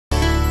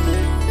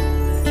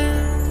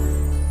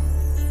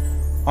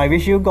I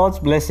wish you God's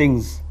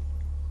blessings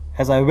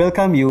as I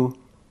welcome you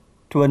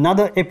to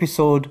another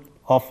episode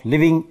of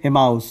Living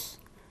Emmaus,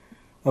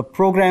 a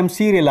program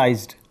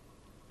serialized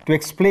to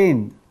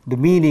explain the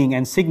meaning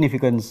and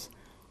significance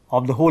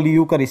of the Holy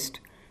Eucharist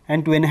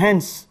and to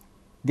enhance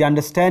the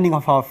understanding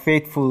of our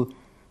faithful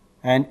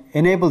and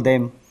enable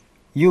them,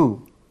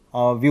 you,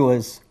 our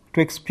viewers,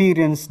 to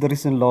experience the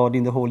risen Lord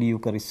in the Holy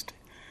Eucharist.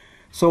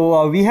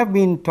 So we have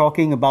been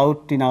talking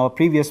about in our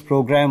previous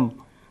program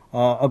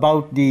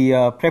about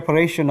the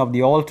preparation of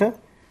the altar,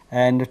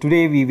 and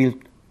today we will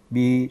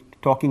be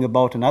talking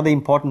about another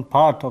important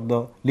part of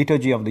the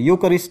liturgy of the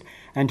Eucharist.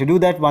 And to do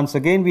that, once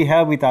again we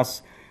have with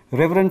us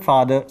Reverend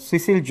Father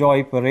Cecil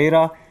Joy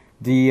Pereira,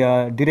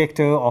 the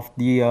director of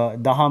the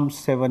Daham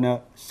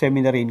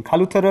Seminary in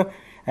Kalutara,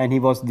 and he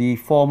was the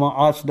former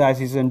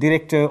Archdiocesan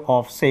Director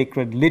of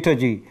Sacred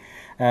Liturgy.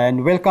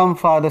 And welcome,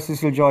 Father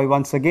Cecil Joy,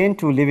 once again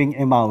to Living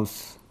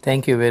Emmaus.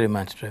 Thank you very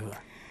much, Trevor.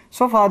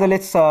 So, Father,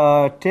 let's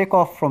take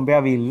off from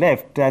where we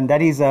left, and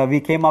that is we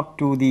came up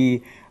to the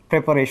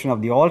preparation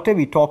of the altar.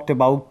 We talked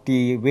about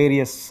the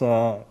various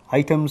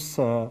items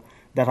that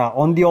are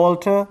on the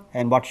altar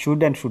and what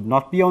should and should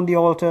not be on the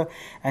altar.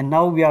 And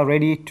now we are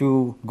ready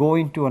to go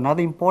into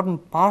another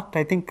important part,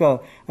 I think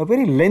a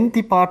very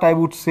lengthy part, I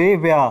would say,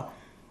 where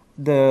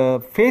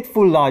the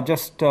faithful are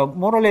just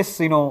more or less,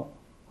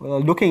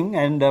 looking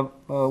and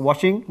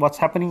watching what's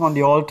happening on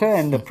the altar,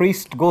 and the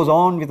priest goes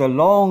on with a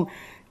long,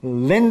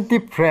 lengthy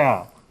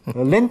prayer,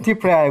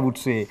 I would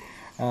say.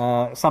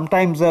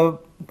 Sometimes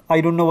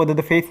I don't know whether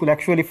the faithful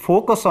actually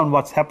focus on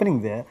what's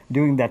happening there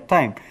during that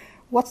time.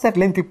 What's that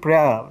lengthy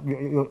prayer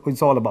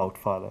is all about,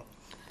 Father?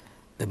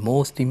 The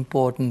most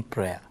important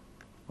prayer.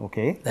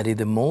 Okay. That is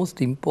the most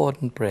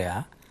important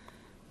prayer,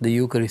 the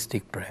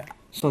Eucharistic prayer.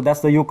 So that's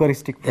the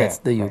Eucharistic prayer. That's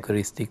the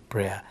Eucharistic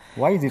prayer.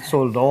 Why is it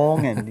so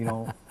long,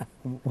 and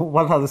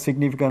what are the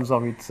significance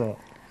of it?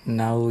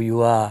 Now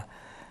you are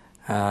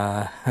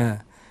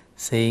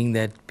saying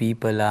that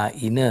people are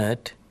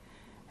inert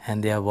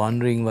and they are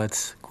wondering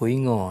what's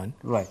going on.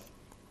 Right.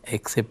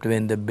 Except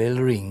when the bell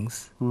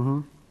rings,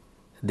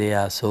 they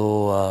are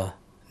so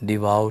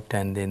devout,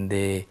 and then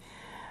they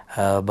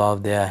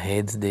above their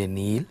heads they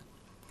kneel.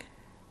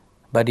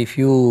 But if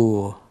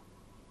you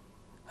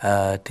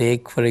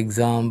take, for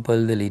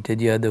example, the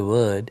liturgy of the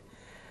word,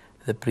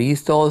 the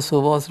priest also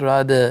was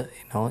rather,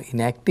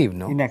 inactive,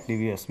 no?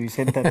 Inactive, yes. We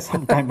said that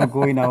some time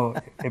ago in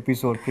our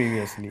episode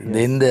previously. Yes.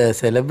 Then the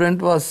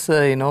celebrant was,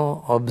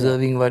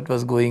 observing what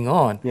was going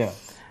on. Yeah.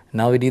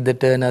 Now it is the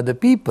turn of the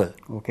people.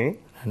 Okay.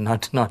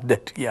 Not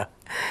that we are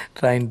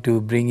trying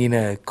to bring in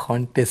a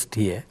contest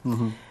here.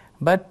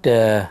 But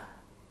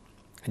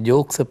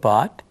jokes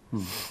apart,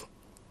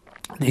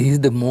 this is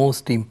the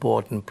most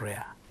important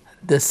prayer,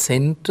 the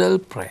central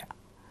prayer.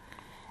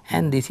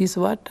 And this is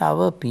what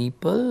our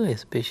people,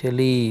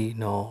 especially,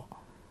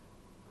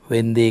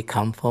 when they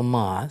come for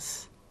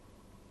Mass,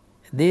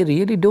 they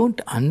really don't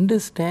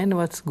understand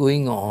what's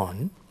going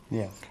on.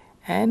 Yeah.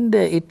 And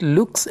it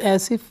looks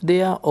as if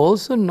they are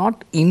also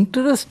not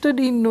interested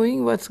in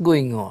knowing what's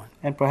going on.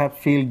 And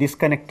perhaps feel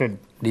disconnected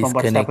from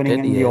what's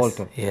happening in the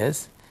altar.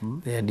 Yes,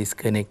 they are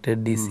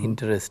disconnected,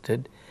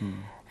 disinterested,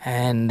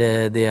 and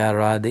they are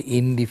rather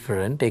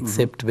indifferent,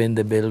 except when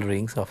the bell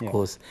rings. Of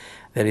course,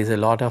 there is a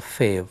lot of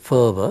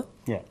fervor.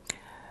 Yeah.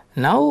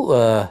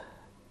 Now,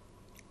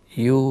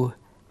 you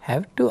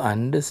have to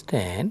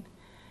understand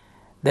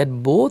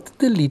that both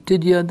the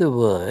liturgy of the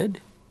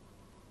Word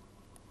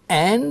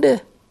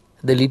and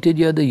the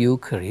liturgy of the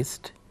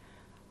Eucharist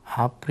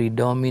are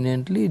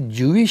predominantly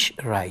Jewish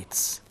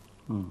rites.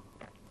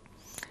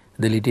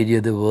 The liturgy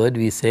of the Word,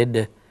 we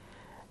said,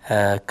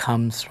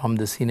 comes from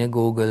the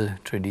synagogal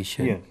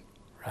tradition,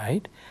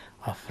 right,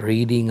 of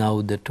reading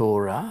out the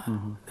Torah,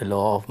 the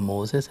law of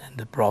Moses and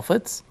the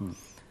prophets.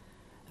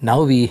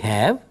 Now we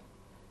have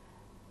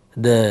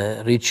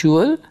the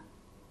ritual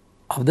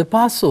of the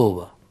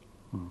Passover,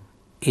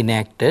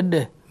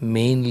 enacted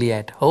mainly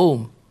at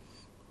home,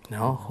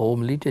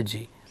 home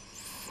liturgy.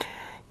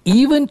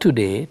 Even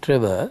today,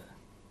 Trevor,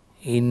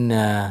 in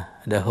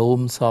the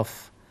homes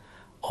of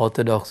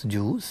Orthodox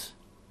Jews,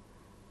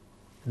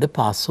 the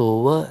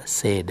Passover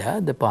Seder,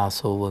 the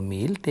Passover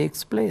meal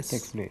takes place.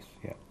 Takes place,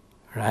 yeah.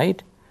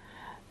 Right?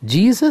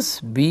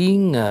 Jesus,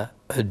 being a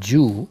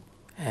Jew,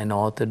 an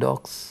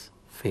Orthodox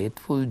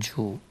faithful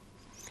Jew,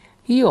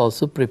 he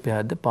also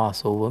prepared the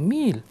Passover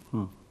meal.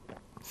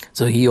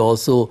 So he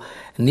also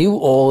knew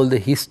all the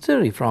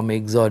history from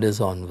Exodus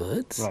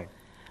onwards. Right.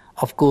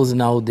 Of course,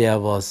 now there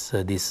was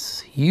this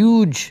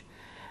huge,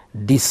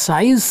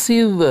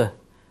 decisive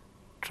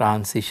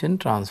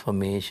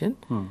transformation.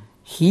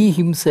 He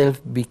himself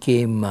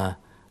became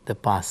the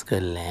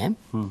Paschal Lamb.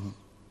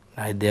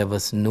 Right? There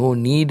was no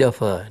need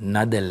of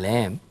another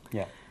lamb.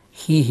 Yeah.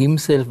 He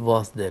himself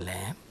was the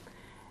lamb,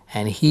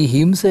 and he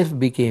himself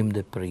became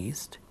the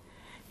priest.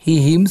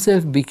 He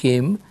himself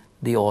became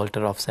the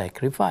altar of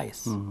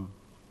sacrifice.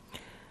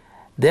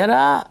 There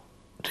are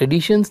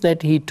traditions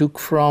that he took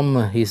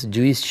from his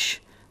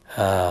Jewish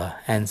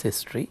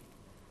ancestry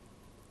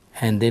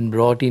and then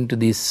brought into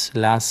this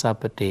Last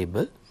Supper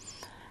table.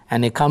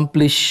 and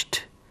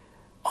accomplished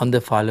on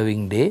the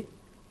following day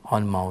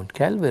on Mount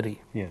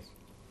Calvary. Yes.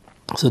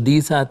 So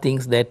these are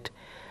things that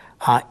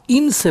are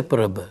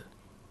inseparable,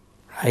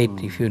 right?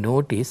 If you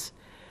notice,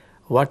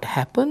 what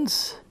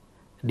happens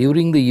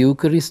during the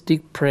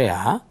Eucharistic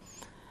prayer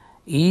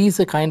is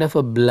a kind of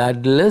a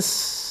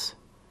bloodless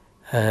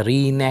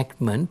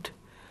reenactment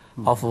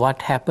of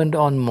what happened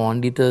on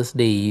Maundy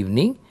Thursday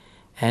evening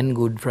and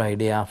Good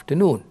Friday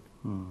afternoon.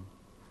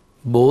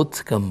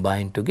 Both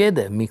combined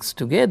together, mixed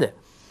together.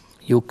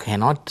 You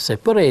cannot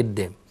separate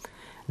them.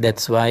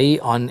 That's why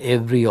on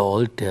every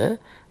altar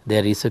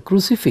there is a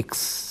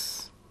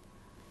crucifix.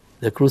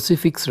 The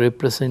crucifix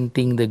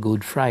representing the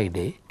Good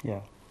Friday,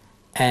 Yeah.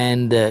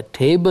 and the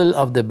table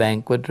of the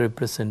banquet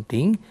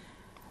representing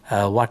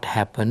what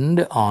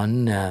happened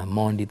on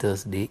Maundy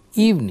Thursday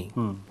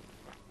evening.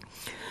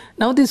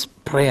 Now this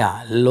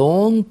prayer,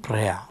 long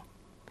prayer,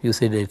 you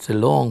said it's a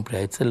long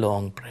prayer, it's a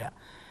long prayer.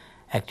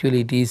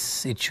 Actually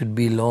it should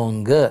be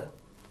longer,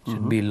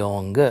 should be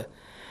longer.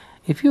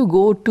 If you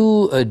go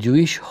to a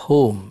Jewish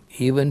home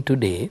even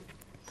today,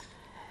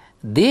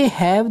 they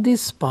have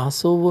this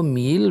Passover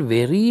meal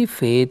very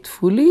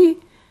faithfully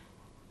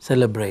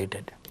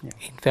celebrated. Yeah.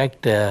 In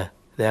fact, there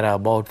are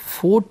about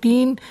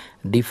 14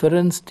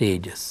 different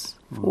stages.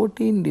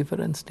 14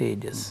 different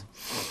stages.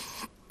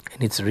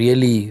 And it's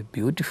really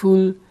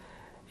beautiful,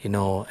 you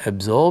know,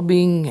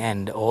 absorbing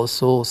and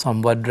also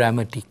somewhat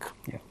dramatic.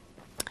 Yeah.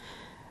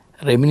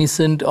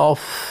 Reminiscent of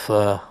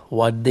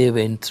what they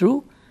went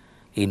through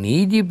in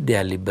Egypt,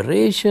 their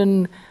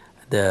liberation,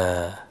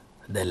 the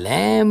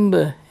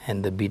lamb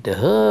and the bitter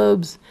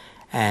herbs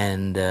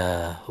and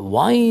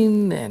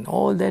wine and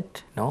all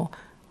that, you know,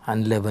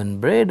 unleavened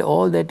bread,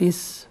 all that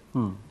is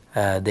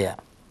there.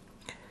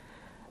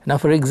 Now,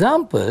 for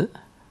example,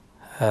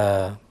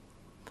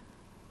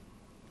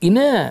 in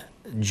a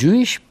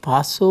Jewish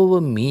Passover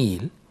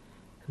meal,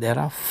 there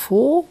are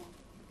 4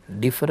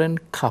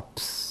 different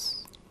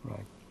cups.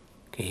 Right.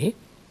 Okay.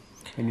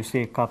 When you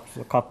say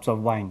cups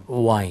of wine.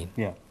 Wine.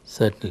 Yeah.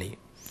 Certainly.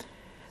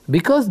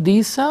 Because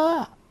these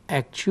are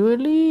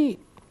actually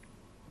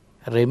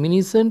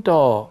reminiscent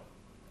or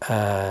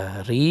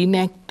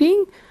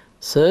reenacting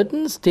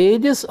certain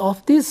stages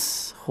of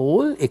this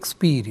whole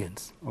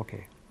experience.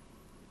 Okay.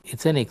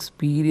 It's an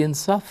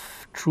experience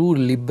of true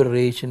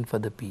liberation for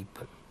the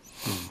people.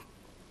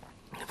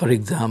 For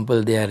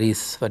example, there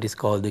is what is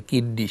called the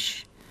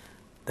Kiddush,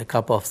 the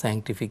cup of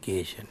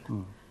sanctification.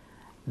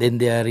 Then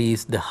there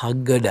is the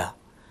Haggadah,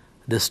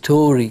 the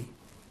story.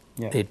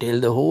 Yeah. They tell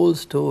the whole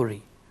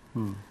story.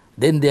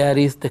 Then there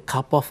is the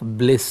cup of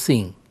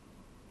blessing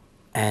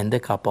and the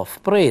cup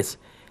of praise.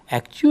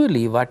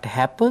 Actually, what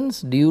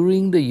happens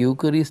during the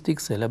Eucharistic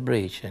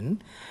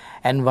celebration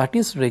and what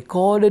is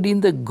recorded in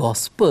the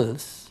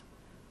Gospels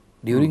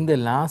during the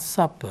Last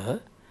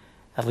Supper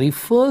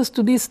refers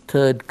to this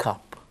third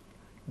cup,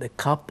 the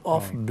cup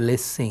of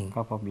blessing.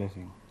 Cup of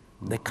blessing.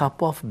 The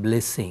cup of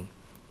blessing.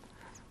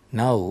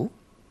 Now,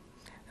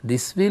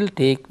 this will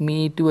take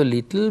me to a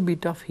little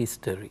bit of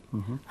history.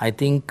 I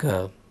think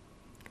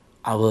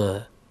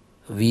our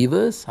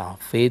viewers, our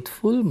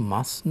faithful,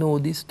 must know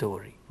this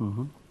story.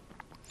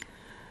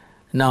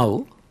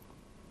 Now,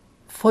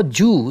 for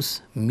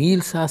Jews,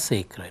 meals are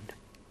sacred.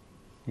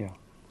 Yeah.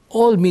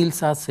 All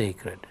meals are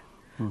sacred.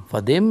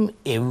 For them,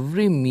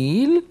 every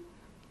meal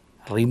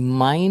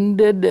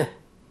reminded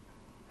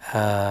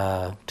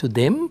to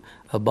them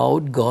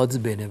about God's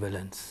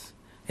benevolence,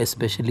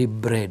 especially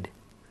bread.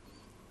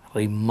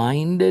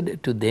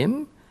 Reminded to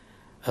them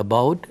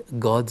about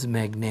God's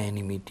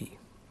magnanimity.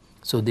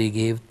 So they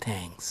gave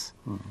thanks.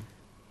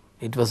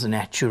 It was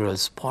natural,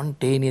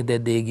 spontaneous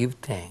that they give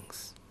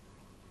thanks.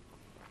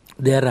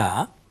 There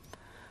are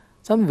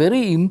some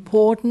very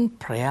important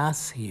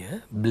prayers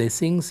here,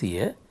 blessings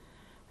here,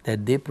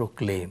 that they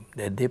proclaim,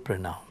 that they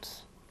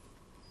pronounce.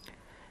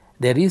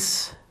 There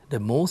is the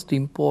most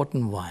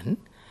important one,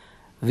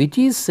 which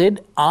is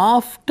said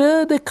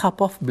after the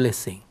cup of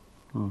blessing.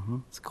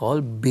 It's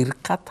called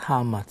Birkat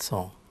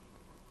HaMatzon.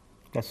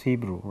 That's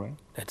Hebrew, right?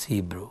 That's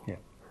Hebrew. Yeah.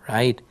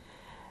 Right?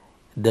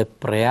 The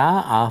prayer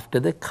after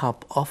the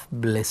cup of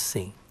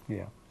blessing.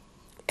 Yeah.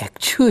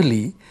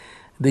 Actually,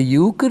 the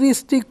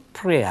Eucharistic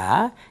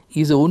prayer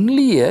is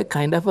only a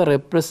kind of a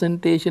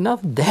representation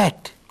of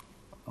that.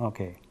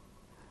 Okay.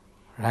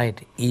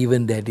 Right?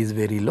 Even that is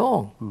very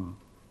long.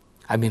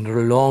 I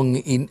mean, long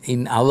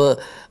in our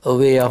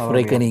way of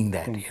reckoning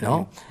that, you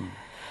know.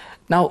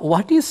 Now,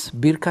 what is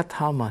Birkat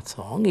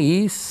HaMatzon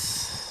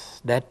is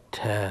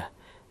that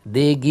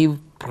they give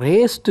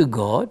praise to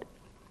God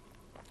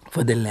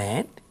for the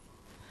land,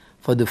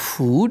 for the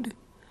food,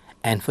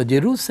 and for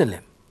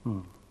Jerusalem.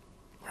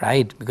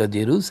 Right? Because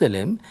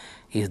Jerusalem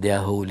is their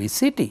holy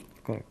city.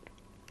 Correct.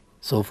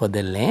 So for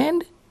the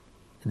land,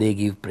 they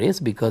give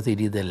praise because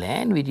it is the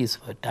land which is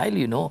fertile.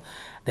 You know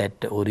that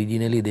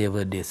originally there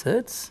were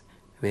deserts,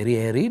 very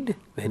arid,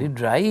 very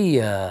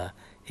dry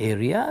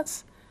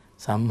areas.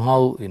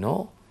 Somehow, you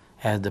know,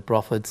 as the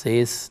prophet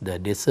says, the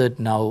desert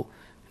now,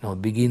 you know,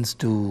 begins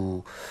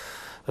to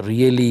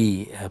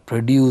really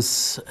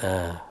produce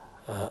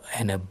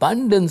an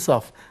abundance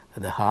of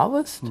the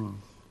harvest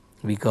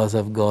because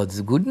of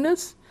God's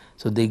goodness.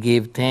 So they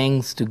gave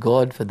thanks to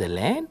God for the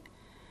land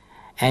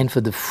and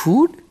for the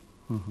food,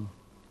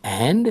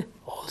 and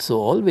also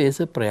always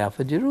a prayer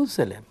for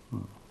Jerusalem.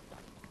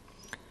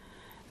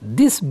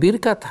 This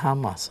Birkat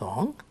Hama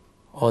song,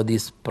 or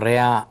this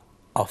prayer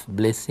of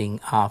blessing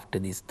after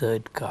this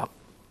third cup,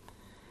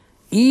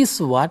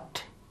 is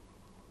what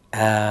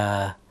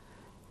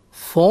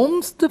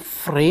forms the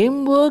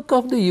framework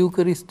of the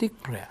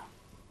Eucharistic prayer.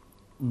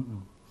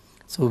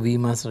 So we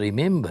must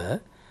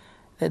remember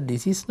that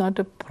this is not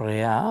a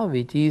prayer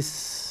which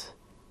is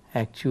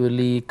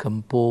actually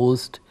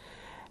composed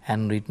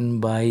and written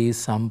by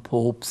some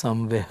pope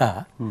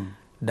somewhere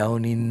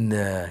down in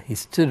the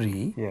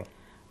history. Yeah.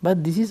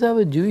 But this is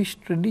our Jewish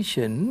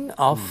tradition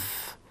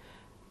of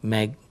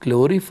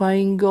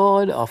glorifying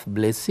God, of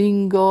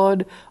blessing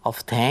God, of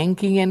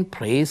thanking and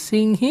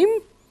praising Him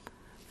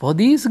for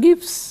these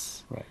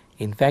gifts. Right.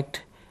 In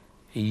fact,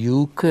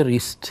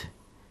 Eucharist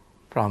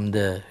from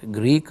the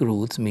Greek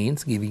roots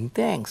means giving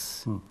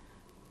thanks.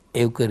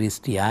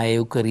 Eucharistia,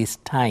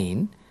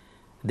 Eucharistine,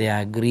 they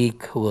are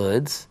Greek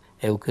words,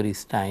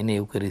 Eucharistine,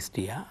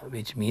 Eucharistia,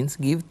 which means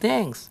give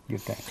thanks.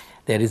 Give thanks.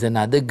 There is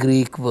another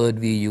Greek word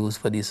we use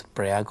for this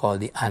prayer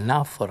called the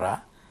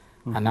anaphora.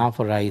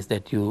 Anaphora is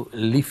that you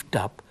lift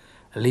up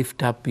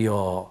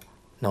your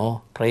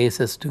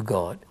praises to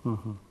God.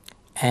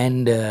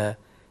 And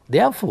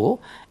therefore,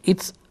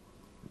 it's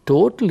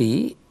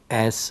totally,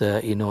 as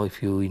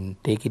if you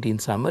take it in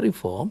summary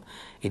form,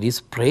 it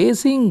is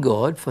praising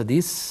God for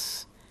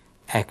this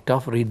act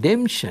of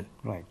redemption.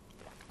 Right.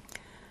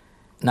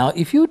 Now,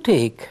 if you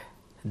take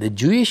the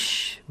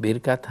Jewish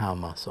Birkat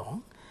Hama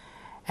song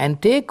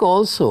and take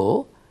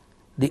also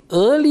the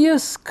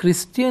earliest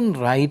Christian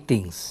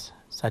writings,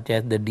 such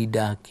as the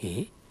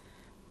Didache,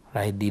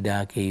 right?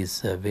 Didache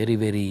is very,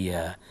 very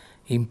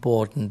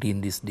important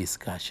in this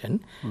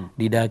discussion.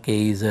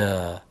 Didache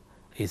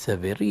is a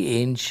very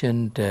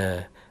ancient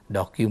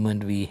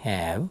document we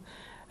have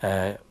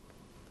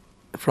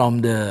from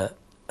the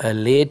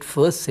late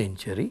 1st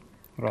century,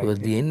 towards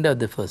the end of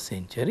the 1st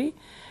century,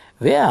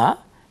 where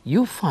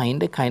you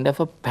find a kind of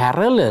a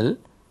parallel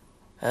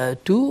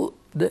to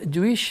the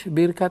Jewish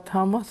Birkat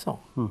Hama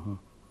song.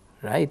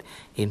 Right?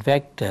 In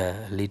fact,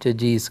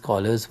 liturgy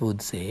scholars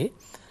would say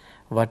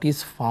what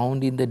is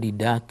found in the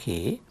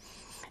Didache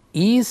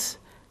is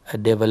a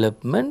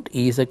development,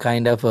 is a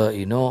kind of a,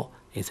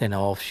 is an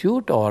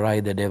offshoot or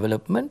either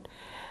development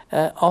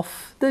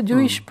of the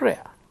Jewish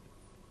prayer.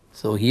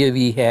 So here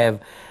we have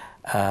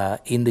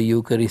in the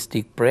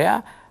Eucharistic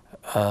prayer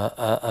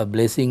a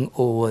blessing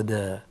over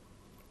the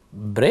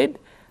bread,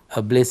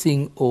 a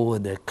blessing over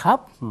the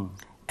cup,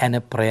 and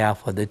a prayer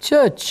for the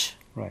church.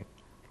 Right.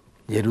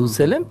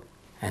 Jerusalem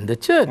and the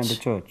church. And the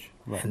church.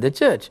 Right. And the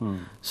church.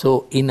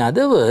 So, in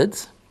other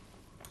words,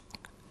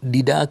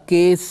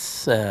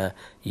 Didache's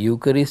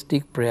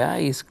Eucharistic prayer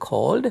is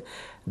called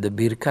the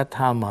Birkat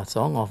Hama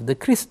song of the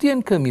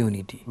Christian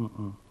community.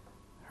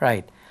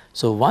 Right.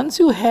 So, once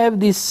you have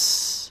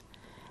this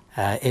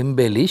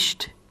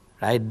embellished,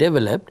 right,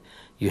 developed,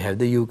 you have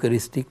the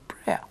Eucharistic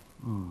prayer.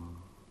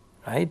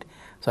 Right.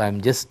 So, I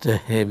am just,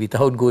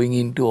 without going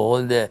into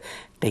all the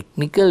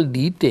technical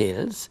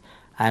details,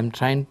 I am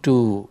trying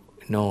to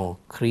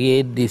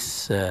create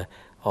this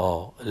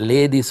or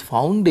lay this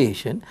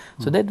foundation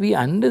so that we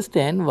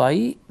understand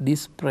why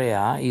this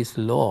prayer is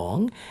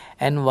long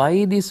and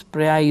why this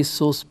prayer is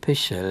so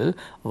special,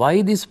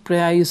 why this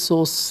prayer is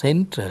so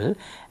central,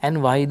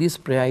 and why this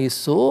prayer is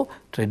so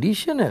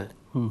traditional.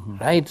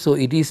 Right? So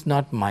it is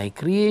not my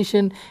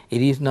creation,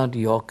 it is not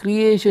your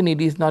creation,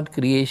 it is not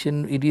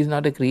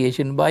a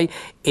creation by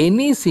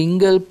any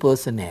single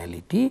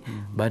personality,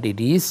 but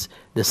it is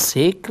the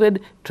sacred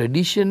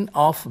tradition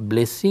of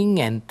blessing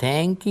and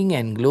thanking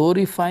and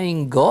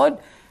glorifying God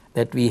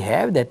that we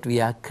have, that we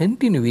are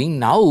continuing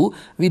now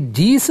with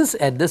Jesus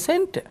at the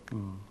center.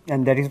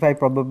 And that is why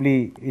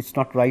probably it's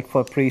not right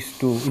for priests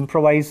to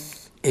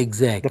improvise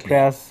the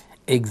prayers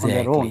on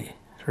their own.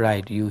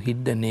 Right, you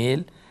hit the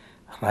nail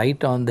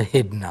right on the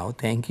head now.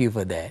 Thank you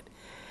for that.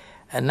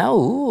 And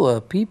now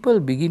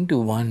people begin to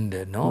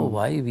wonder,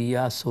 why we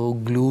are so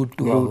glued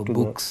to our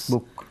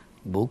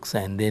books,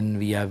 and then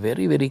we are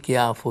very, very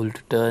careful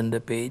to turn the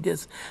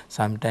pages.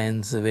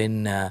 Sometimes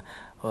when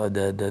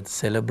the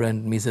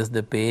celebrant misses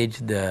the page,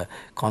 the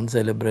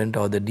concelebrant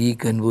or the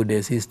deacon would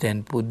assist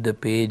and put the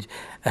page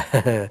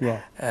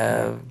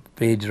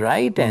page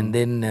right, and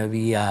then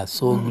we are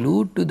so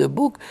glued to the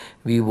book,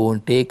 we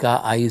won't take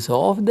our eyes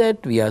off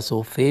that. We are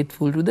so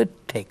faithful to the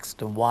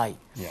text. Why?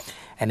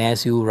 And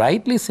as you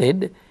rightly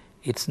said,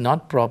 it's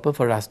not proper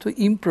for us to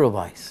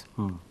improvise.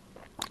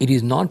 It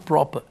is not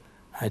proper.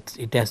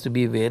 It has to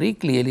be very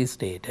clearly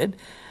stated.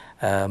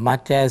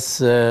 Much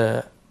as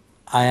I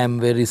am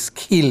very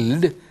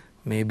skilled,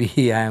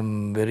 maybe I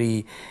am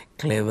very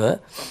clever,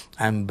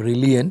 I am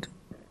brilliant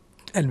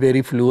and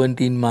very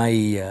fluent in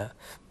my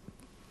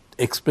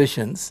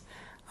expressions,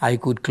 I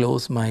could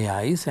close my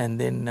eyes and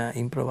then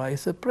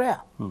improvise a prayer.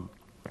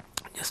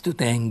 just to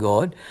thank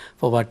God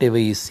for whatever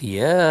is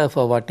here,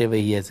 for whatever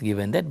He has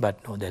given that.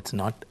 But no, that's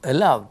not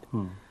allowed.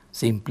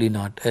 Simply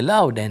not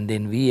allowed. And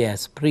then we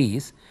as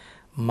priests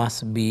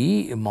must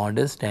be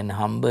modest and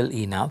humble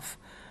enough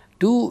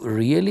to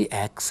really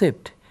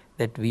accept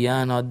that we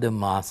are not the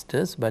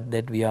masters, but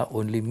that we are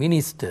only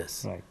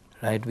ministers.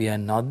 Right? We are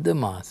not the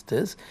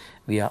masters,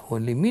 we are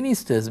only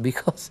ministers,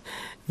 because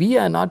we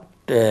are not,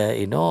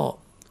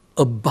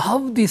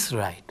 above this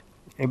right.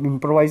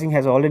 Improvising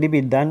has already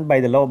been done by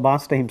the Law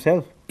Master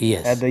himself.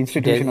 Yes, at the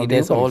institution of it the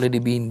has Eucharist. already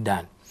been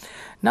done.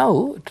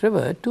 Now,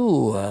 Trevor,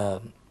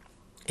 to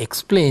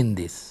explain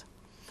this,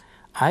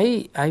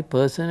 I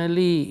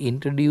personally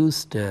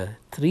introduced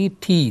 3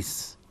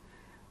 T's,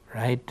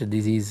 right?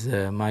 This is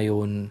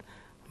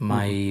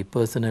my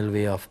personal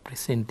way of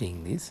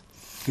presenting this.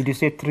 Did you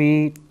say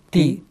 3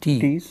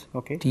 T's?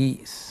 Okay.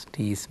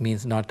 T's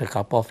means not a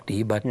cup of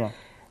tea, but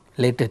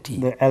letter T.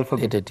 The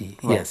alphabet. Letter T,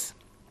 yes.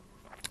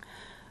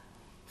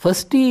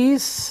 First T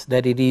is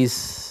that it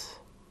is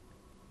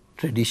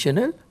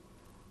traditional.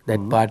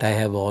 That part I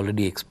have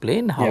already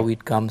explained, how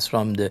it comes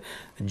from the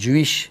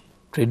Jewish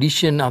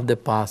tradition of the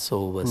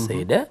Passover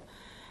Seder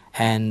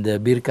and the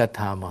Birkat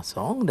Hama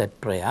song, that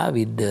prayer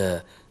with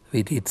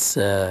its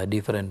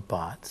different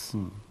parts.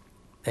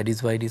 That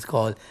is why it is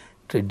called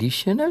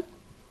traditional,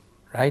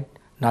 right?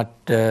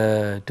 Not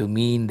to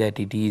mean that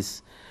it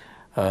is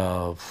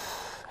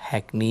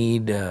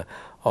hackneyed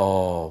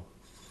or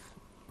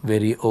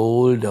very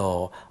old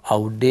or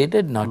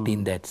outdated, not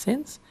in that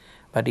sense,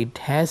 but it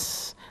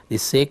has the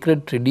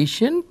sacred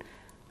tradition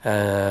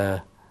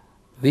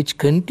which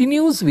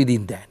continues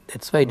within that.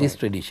 That's why it is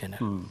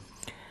traditional.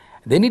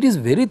 Then it is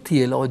very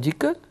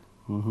theological,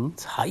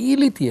 it's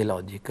highly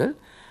theological.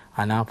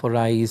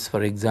 Anaphora is,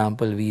 for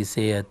example, we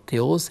say a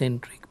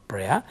theocentric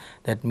prayer,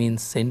 that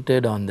means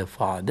centered on the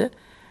Father.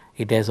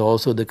 It has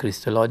also the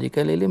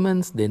Christological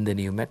elements, then the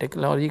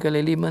pneumatological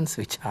elements,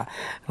 which are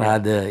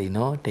rather,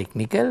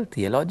 technical,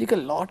 theological,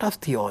 lot of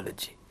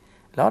theology,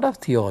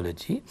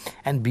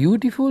 and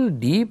beautiful,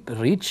 deep,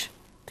 rich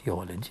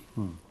theology.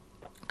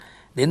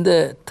 Then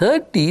the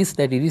third T is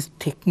that it is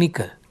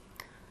technical,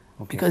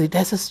 because it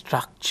has a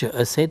structure,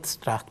 a set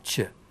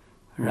structure,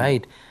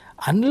 right?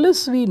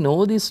 Unless we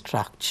know this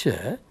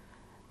structure,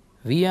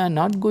 we are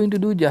not going to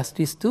do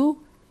justice to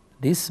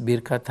this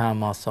Birkat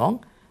Hama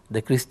song,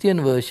 the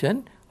Christian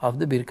version of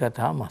the Birkat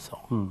Hama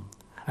song,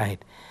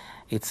 right?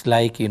 It's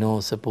like,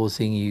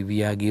 supposing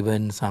we are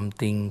given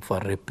something for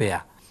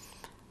repair,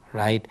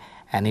 right?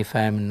 And if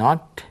I am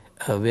not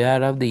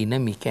aware of the inner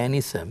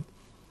mechanism,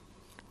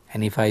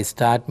 and if I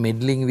start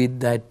meddling with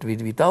that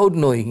without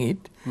knowing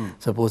it,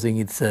 supposing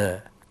it's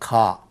a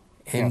car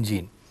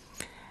engine,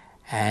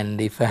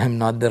 and if I am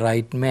not the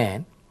right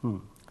man,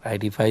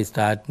 right, if I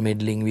start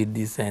meddling with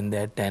this and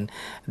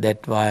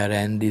that wire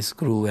and this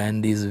screw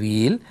and this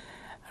wheel,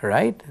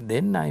 right,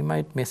 then I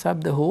might mess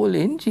up the whole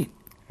engine.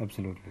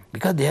 Absolutely.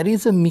 Because there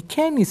is a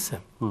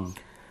mechanism.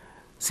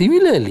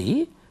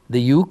 Similarly,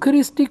 the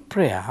Eucharistic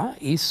prayer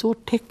is so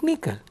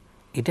technical.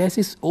 It has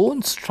its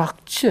own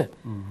structure,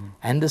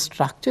 and the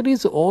structure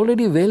is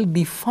already well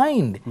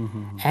defined.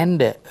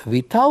 And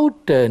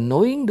without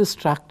knowing the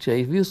structure,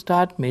 if you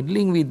start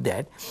meddling with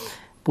that,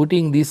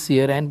 putting this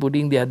here and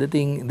putting the other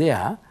thing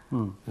there,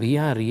 we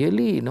are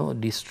really,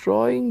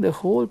 destroying the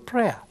whole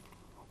prayer.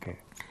 Okay.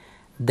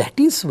 That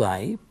is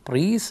why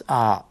priests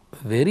are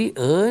very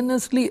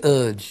earnestly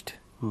urged,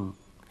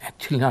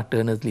 actually not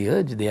earnestly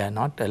urged, they are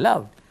not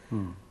allowed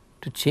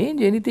to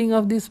change anything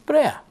of this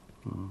prayer,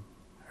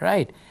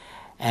 right?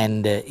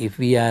 And if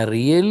we are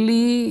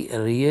really,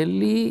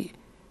 really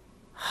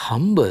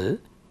humble,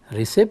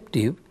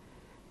 receptive,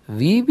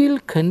 we will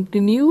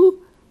continue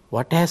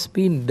what has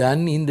been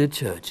done in the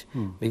church,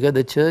 because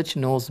the church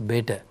knows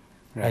better,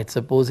 right?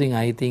 Supposing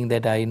I think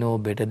that I know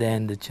better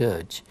than the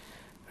church,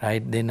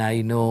 right, then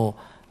I know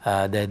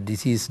that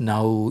this is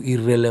now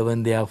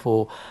irrelevant,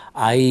 therefore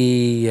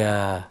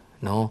I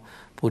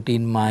put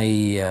in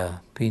my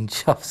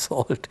pinch of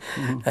salt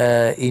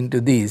into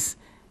this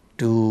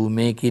to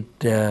make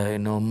it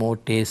more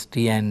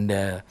tasty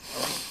and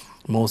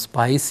more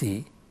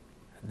spicy.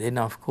 Then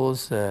of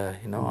course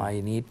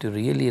I need to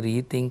really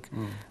rethink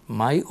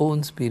my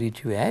own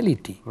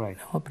spirituality, Right.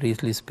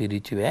 Priestly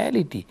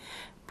spirituality.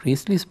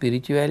 Priestly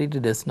spirituality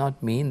does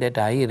not mean that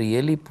I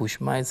really push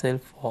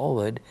myself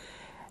forward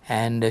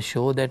and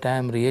show that I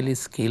am really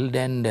skilled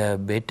and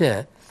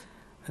better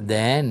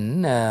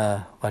than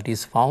what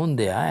is found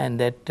there, and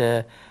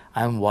that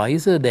I am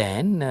wiser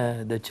than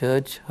the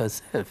church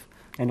herself.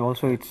 And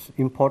also it's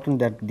important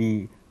that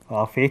the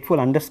faithful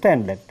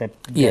understand that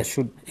there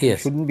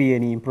shouldn't be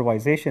any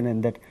improvisation,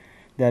 and that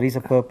there is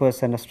a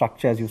purpose and a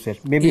structure, as you said.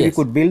 Maybe we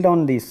could build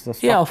on this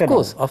structure. Yeah,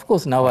 of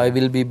course. Now I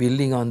will be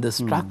building on the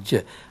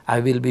structure. I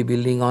will be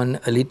building on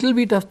a little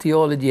bit of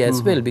theology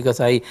as well, because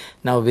I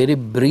now very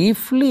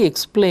briefly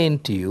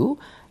explained to you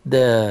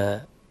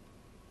the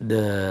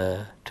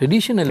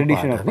traditional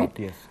part of it,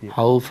 yes.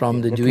 how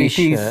from the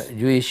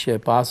Jewish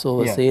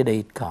Passover Seder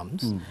it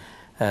comes.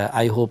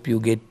 I hope you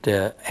get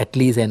at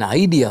least an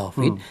idea of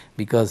it,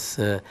 because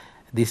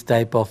this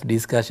type of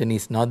discussion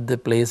is not the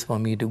place for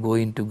me to go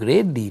into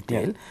great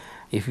detail. Yeah.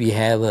 If we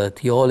have a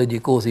theology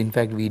course, in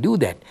fact, we do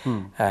that.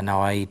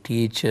 Now I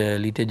teach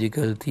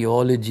liturgical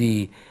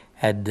theology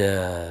at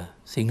the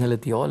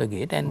Sinhala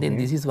Theologate, and then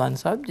this is one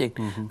subject.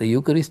 The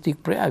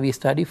Eucharistic prayer we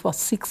study for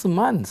 6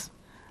 months.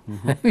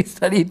 We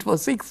study it for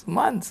 6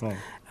 months,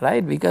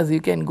 right? Because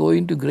you can go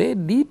into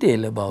great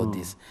detail about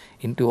this,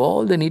 into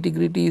all the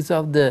nitty-gritties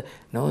of the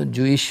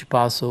Jewish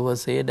Passover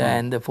Seder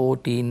and the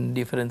 14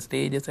 different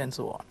stages and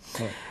so on.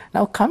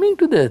 Now coming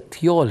to the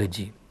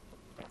theology,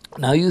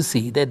 now you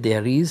see that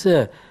there is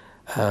a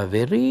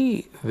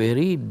very,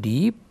 very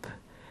deep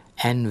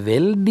and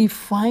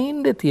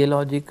well-defined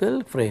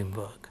theological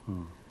framework.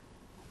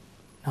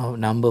 Now,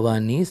 number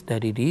one is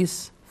that it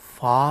is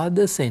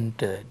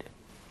Father-centered.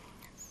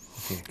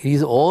 It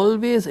is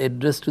always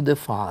addressed to the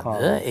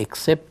Father,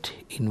 except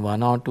in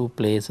 1 or 2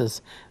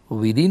 places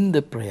within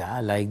the prayer,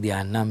 like the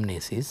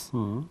anamnesis,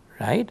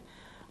 right?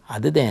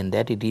 Other than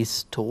that, it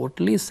is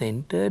totally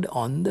centered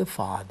on the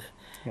Father,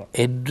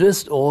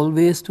 addressed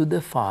always to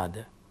the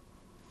Father.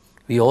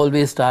 We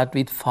always start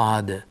with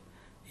Father,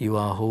 you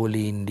are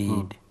holy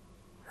indeed,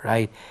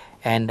 right?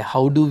 And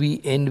how do we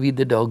end with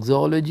the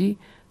doxology?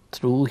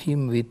 Through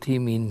Him, with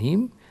Him, in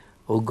Him,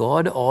 O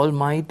God,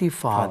 Almighty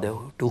Father.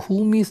 To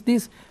whom is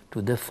this?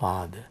 To the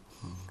Father.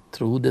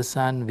 Through the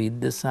Son, with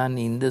the Son,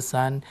 in the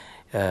Son,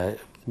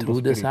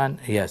 through the Son,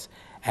 yes.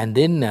 And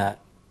then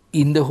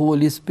in the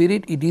Holy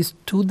Spirit, it is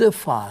to the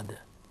Father.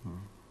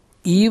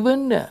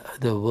 Even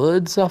the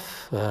words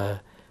of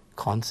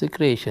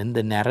consecration,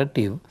 the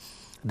narrative,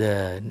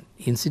 the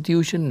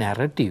institution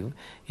narrative,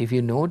 if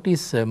you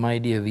notice, my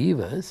dear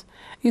viewers,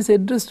 is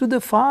addressed to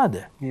the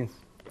Father. Yes.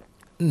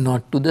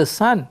 Not to the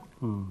Son.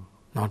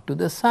 Not to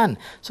the Son.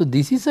 So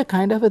this is a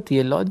kind of a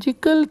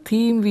theological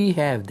theme we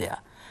have there.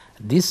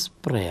 This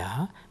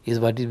prayer is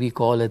what we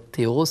call a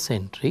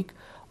theocentric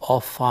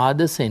or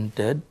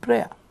Father-centered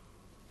prayer.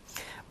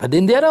 But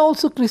then there are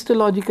also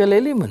Christological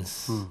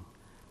elements,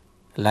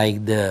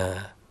 like the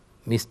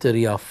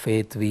mystery of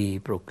faith we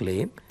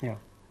proclaim,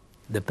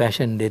 the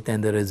passion, death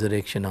and the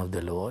resurrection of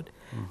the Lord.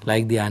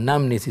 Like the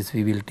anamnesis,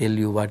 we will tell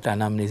you what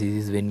anamnesis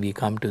is when we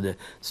come to the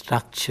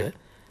structure.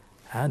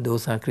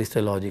 Those are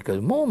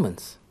Christological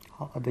moments.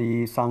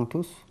 The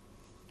Sanctus?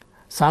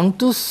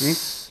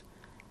 Sanctus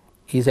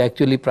is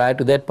actually prior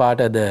to that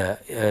part of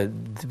the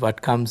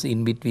what comes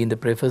in between the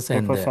preface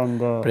and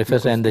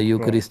the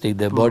Eucharistic,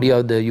 the body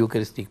of the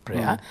Eucharistic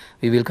prayer.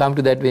 We will come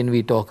to that when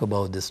we talk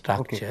about the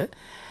structure.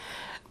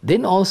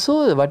 Then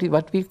also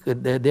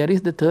there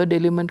is the third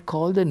element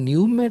called the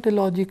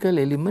pneumatological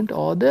element,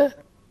 or the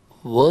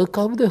work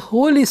of the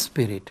Holy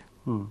Spirit.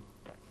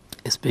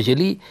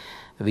 Especially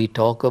we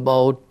talk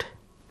about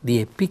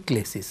the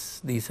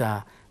epiclesis. These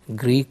are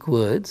Greek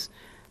words,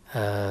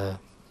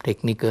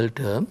 technical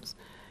terms,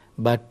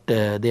 but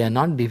they are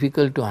not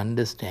difficult to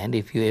understand.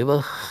 If you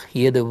ever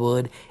hear the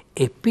word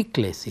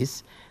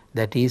epiclesis,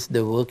 that is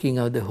the working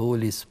of the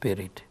Holy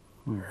Spirit,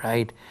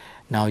 right?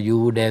 Now you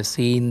would have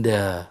seen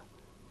the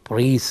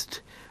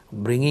priest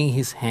bringing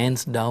his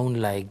hands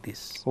down like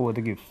this. Over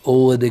the gifts.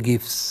 Over the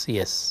gifts,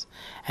 yes.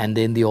 And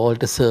then the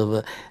altar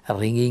server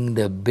ringing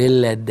the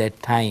bell at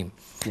that time.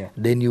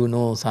 Then you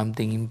know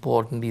something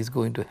important is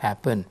going to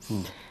happen.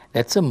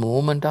 That's a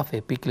moment of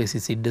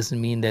epiclesis. It doesn't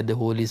mean that the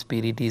Holy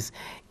Spirit is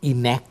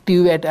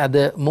inactive at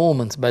other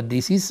moments, but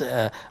this is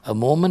a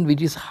moment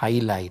which is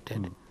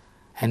highlighted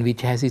and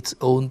which has its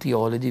own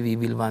theology. We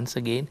will once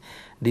again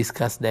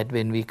discuss that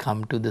when we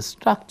come to the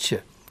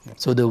structure.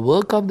 So the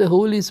work of the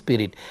Holy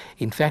Spirit,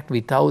 in fact,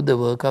 without the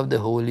work of the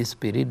Holy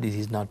Spirit, this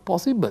is not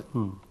possible.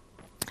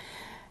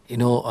 You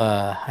know,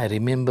 I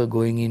remember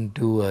going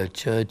into a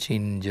church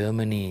in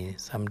Germany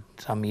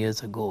some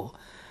years ago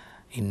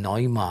in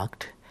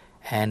Neumarkt,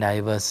 and I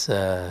was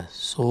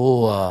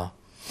so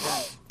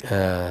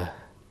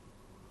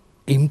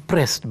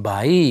impressed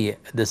by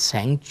the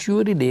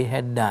sanctuary they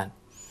had done.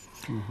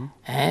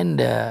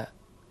 And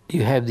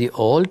you have the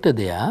altar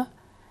there,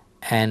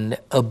 and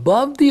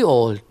above the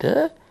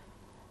altar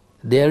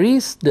there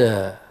is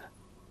the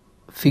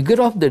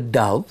figure of the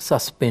dove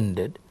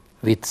suspended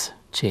with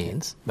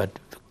chains, but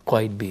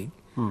quite big,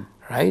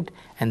 right?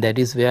 And that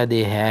is where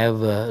they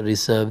have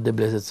reserved the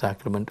Blessed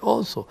Sacrament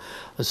also.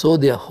 So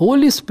the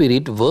Holy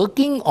Spirit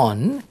working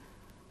on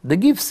the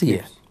gifts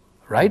here,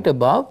 right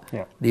above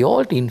the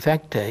altar. In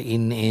fact,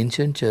 in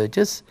ancient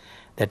churches,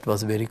 that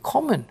was very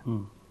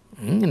common.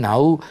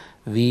 Now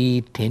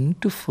we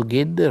tend to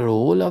forget the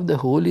role of the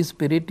Holy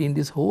Spirit in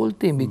this whole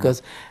thing,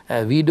 because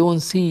we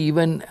don't see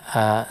even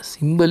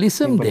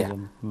symbolism there,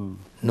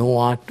 no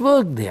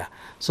artwork there.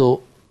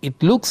 So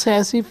it looks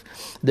as if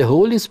the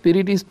Holy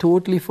Spirit is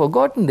totally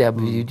forgotten there,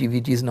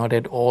 which is not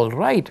at all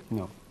right.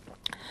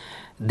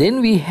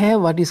 Then we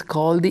have what is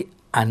called the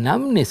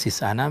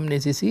anamnesis.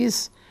 Anamnesis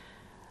is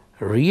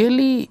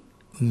really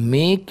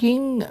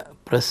making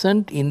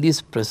present in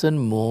this present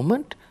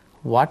moment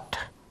what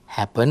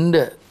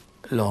happened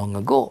long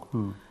ago.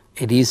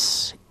 It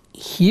is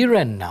here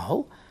and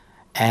now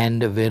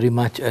and very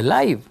much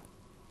alive,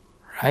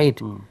 right?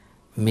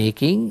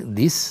 Making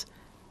this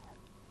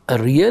a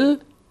real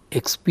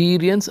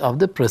experience of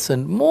the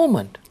present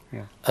moment,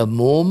 a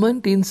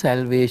moment in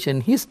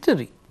salvation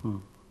history,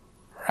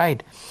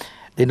 right?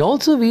 Then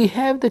also we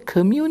have the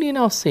communion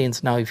of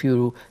saints. Now if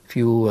you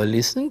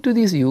listen to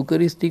this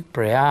Eucharistic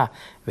prayer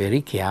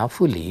very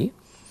carefully,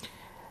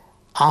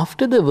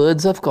 after the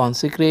words of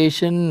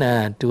consecration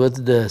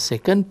towards the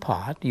second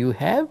part, you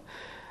have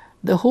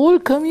the whole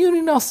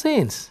communion of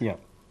saints,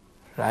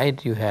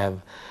 right? You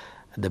have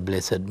the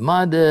Blessed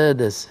Mother,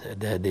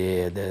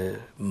 the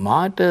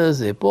martyrs,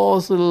 the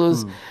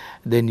apostles,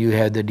 then you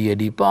have the dear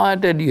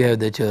departed, you have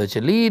the church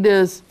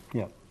leaders,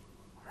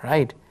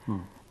 right?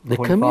 The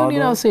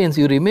communion of saints.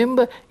 You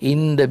remember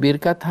in the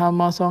Birkat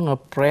Hama song, a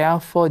prayer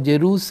for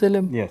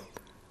Jerusalem? Yes.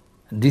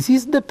 This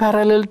is the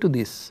parallel to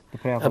this,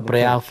 a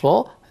prayer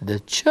for the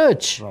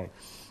church. Right.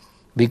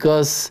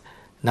 Because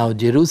now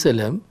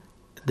Jerusalem,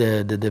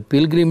 the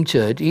pilgrim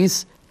church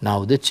is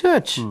now the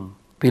church.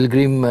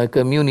 Pilgrim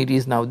community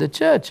is now the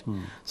church.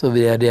 So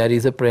there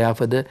is a prayer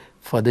for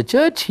the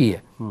church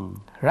here,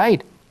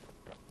 right?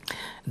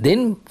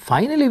 Then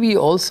finally we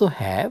also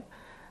have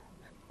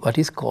what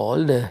is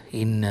called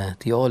in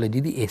theology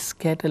the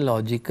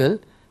eschatological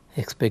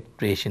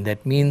expectation.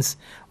 That means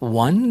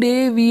one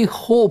day we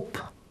hope,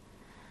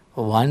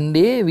 one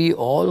day we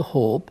all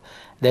hope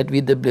that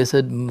with the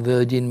Blessed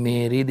Virgin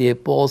Mary, the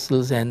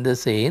apostles and the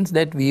saints,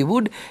 that we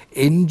would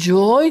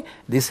enjoy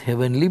this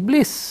heavenly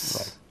bliss.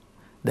 Right.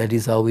 That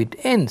is how it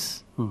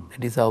ends.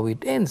 That is how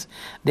it ends.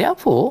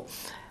 Therefore,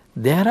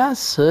 there are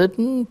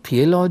certain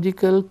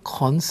theological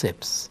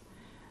concepts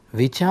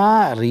which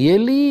are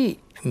really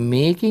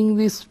making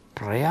this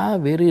prayer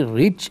very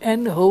rich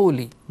and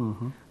holy.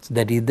 So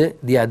that is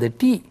the other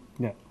T.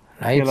 Right?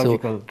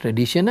 Theological. So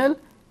traditional,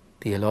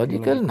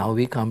 theological, now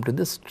we come to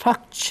the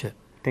structure.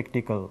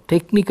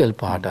 Technical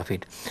part of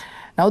it.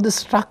 Now the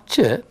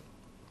structure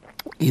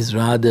is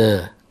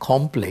rather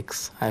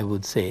complex, I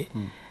would say,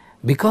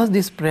 because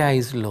this prayer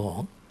is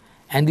long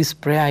and this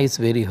prayer is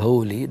very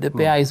holy, the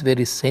prayer is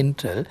very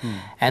central,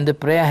 and the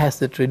prayer has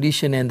the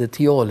tradition and the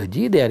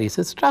theology. There is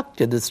a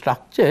structure. The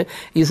structure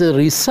is a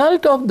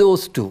result of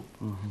those two.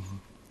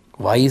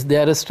 Why is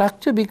there a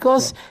structure?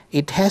 Because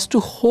it has to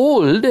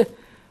hold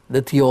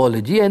the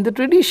theology and the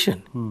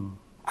tradition.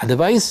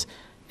 Otherwise,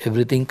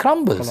 everything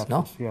crumbles.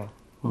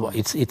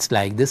 It's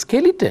like the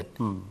skeleton.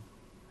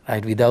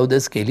 Right? Without the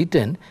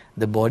skeleton,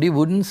 the body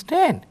wouldn't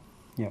stand.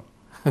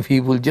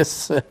 We will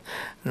just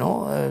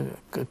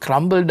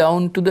crumble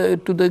down to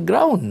the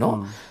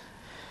ground.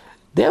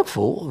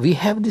 Therefore, we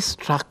have this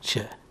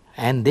structure,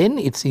 and then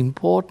it's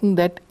important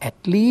that at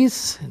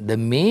least the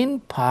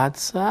main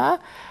parts are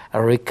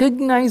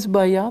recognized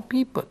by our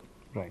people.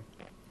 Right.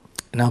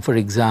 Now, for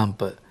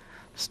example,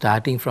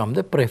 starting from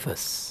the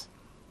preface,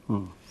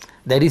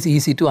 that is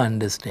easy to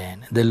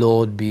understand. The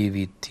Lord be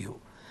with you.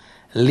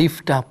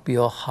 Lift up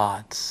your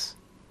hearts.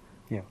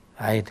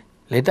 Right?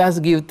 Let us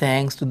give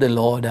thanks to the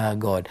Lord our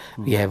God.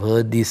 We have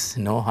heard this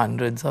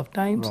hundreds of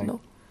times,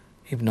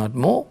 if not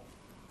more.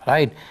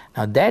 Right?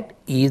 Now that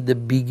is the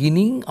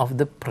beginning of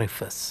the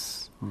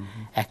preface.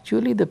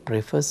 Actually, the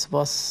preface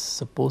was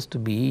supposed to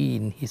be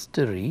in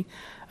history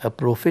a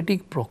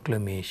prophetic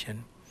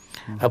proclamation,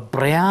 a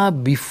prayer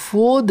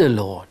before the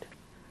Lord,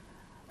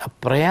 a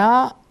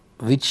prayer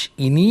which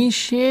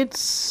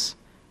initiates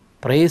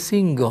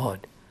praising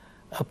God,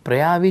 a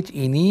prayer which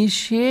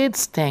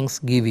initiates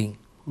thanksgiving.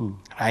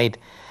 Right?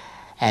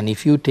 And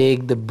if you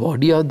take the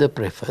body of the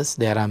preface,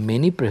 there are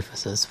many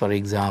prefaces. For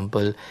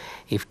example,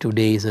 if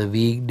today is a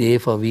weekday,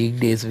 for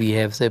weekdays we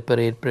have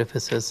separate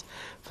prefaces.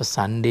 For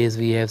Sundays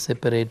we have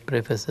separate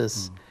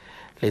prefaces.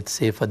 Let's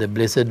say for the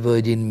Blessed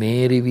Virgin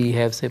Mary we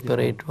have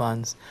separate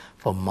ones.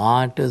 For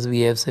martyrs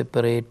we have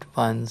separate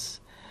ones.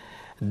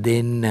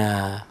 Then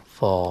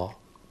for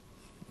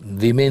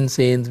women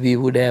saints we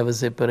would have a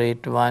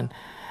separate one.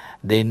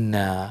 Then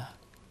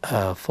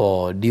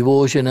for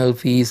devotional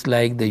feasts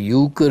like the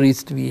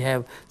Eucharist, we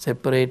have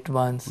separate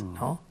ones.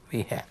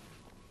 We have.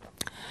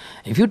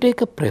 If you take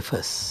a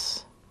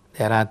preface,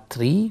 there are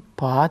 3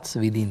 parts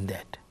within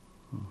that.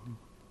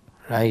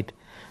 Right?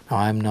 Now,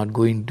 I am not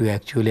going to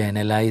actually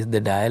analyze the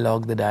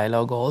dialogue. The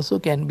dialogue also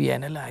can be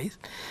analyzed,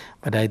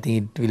 but I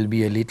think it will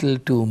be a little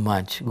too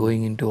much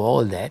going into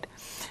all that.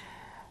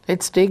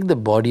 Let's take the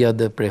body of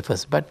the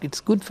preface, but it's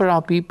good for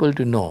our people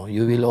to know.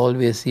 You will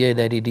always hear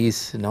that it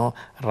is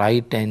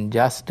right and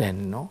just,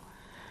 and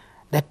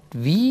that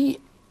we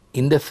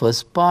in the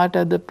first part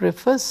of the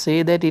preface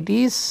say that it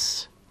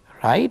is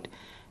right,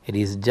 it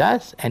is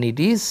just, and it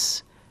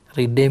is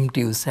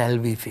redemptive,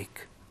 salvific.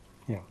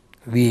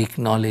 We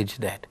acknowledge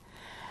that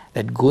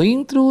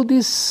going through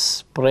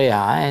this prayer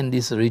and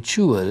this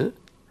ritual,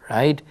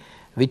 right,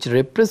 which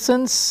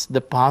represents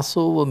the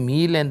Passover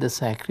meal and the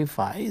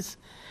sacrifice,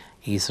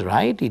 is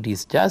right, it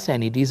is just,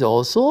 and it is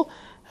also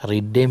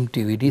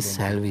redemptive, it is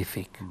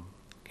salvific.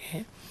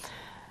 Okay.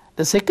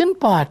 The second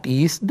part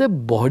is the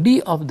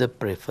body of the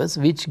preface,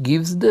 which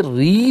gives the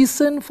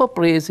reason for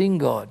praising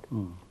God.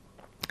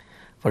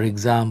 For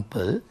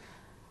example,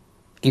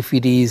 if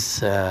it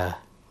is a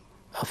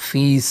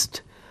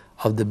feast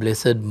of the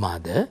Blessed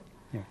Mother,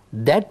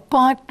 that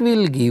part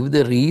will give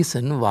the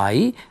reason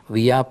why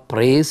we are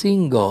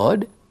praising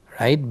God,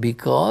 right?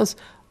 Because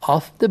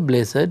of the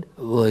Blessed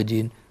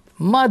Virgin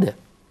Mother.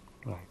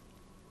 Right.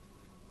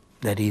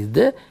 That is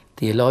the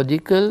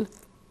theological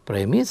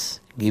premise,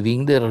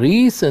 giving the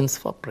reasons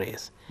for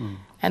praise.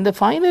 And the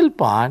final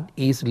part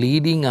is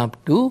leading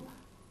up to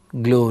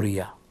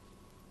Gloria,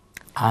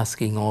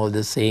 asking all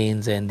the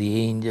saints and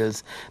the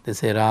angels, the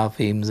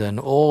seraphims and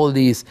all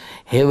these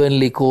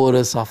heavenly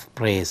chorus of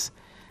praise.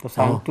 The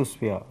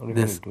Sanctus we are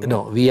referring to.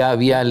 No, we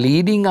are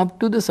leading up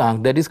to the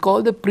Sanctus. That is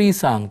called the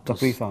Pre-Sanctus.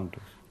 The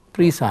Pre-Sanctus.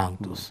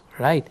 Pre-Sanctus,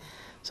 right?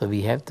 So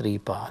we have three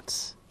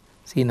parts.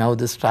 See, now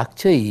the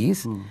structure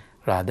is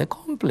rather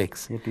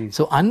complex. It is.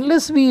 So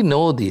unless we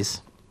know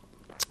this,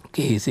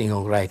 okay, he's saying,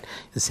 oh, right,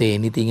 say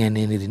anything and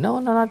anything. No,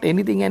 not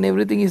anything and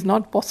everything is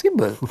not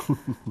possible.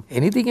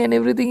 Anything and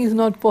everything is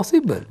not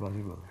possible.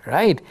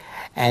 Right?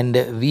 And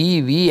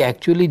we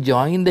actually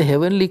join the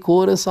heavenly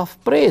chorus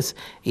of praise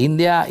in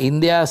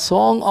their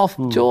song of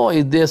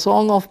joy, their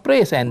song of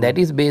praise. And that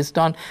is based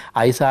on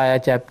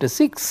Isaiah chapter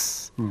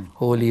 6.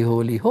 Holy,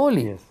 holy,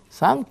 holy. Yes.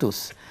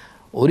 Sanctus.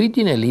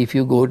 Originally, if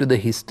you go to the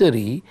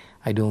history,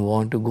 I don't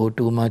want to go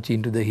too much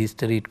into the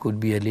history, it could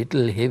be a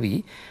little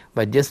heavy,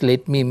 but just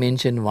let me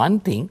mention one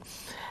thing.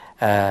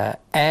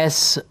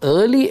 As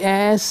early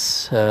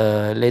as,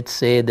 let's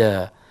say,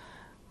 the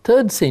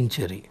 3rd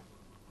century,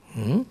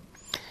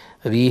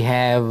 we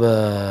have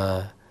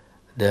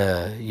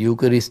the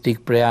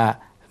Eucharistic prayer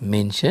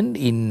mentioned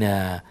in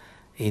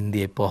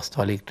the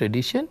apostolic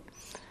tradition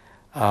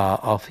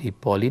of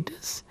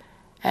Hippolytus,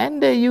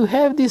 and you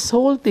have this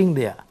whole thing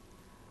there,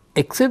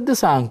 except the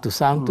Sanctus.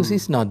 Sanctus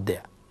is not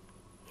there.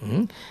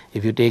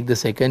 If you take the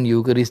second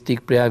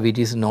Eucharistic prayer, which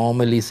is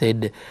normally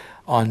said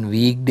on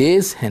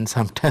weekdays and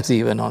sometimes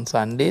even on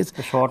Sundays.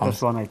 The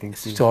shortest one, I think.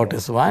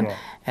 Shortest one,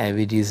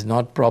 which is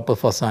not proper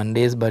for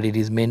Sundays, but it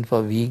is meant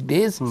for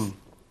weekdays.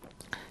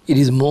 It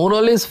is more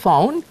or less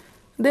found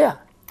there.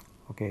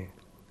 Okay.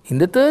 In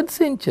the 3rd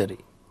century,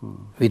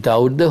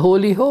 without the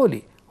Holy,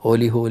 Holy.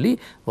 Holy, Holy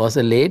was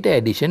a later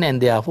addition,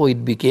 and therefore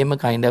it became a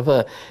kind of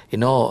a,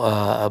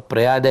 a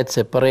prayer that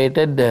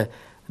separated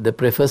the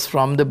preface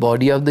from the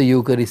body of the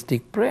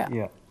Eucharistic prayer.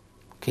 Yeah.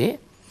 Okay.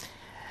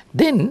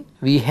 Then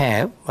we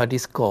have what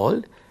is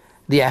called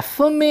the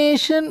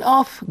affirmation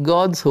of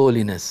God's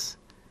holiness.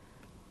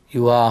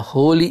 You are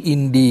holy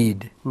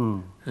indeed.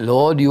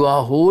 Lord, you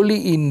are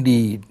holy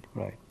indeed.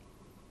 Right.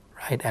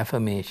 Right,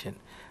 affirmation.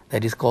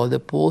 That is called the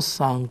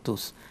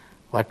post-sanctus,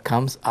 what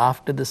comes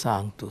after the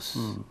sanctus.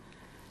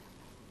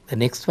 The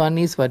next one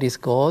is what is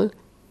called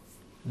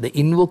the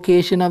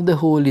invocation of the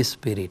Holy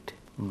Spirit.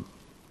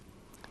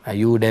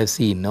 You would have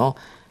seen, no?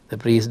 The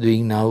priest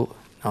doing now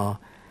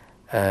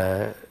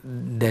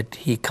that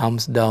he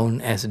comes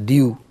down as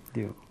dew.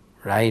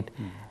 Right?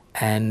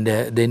 And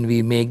then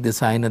we make the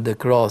sign of the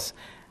cross,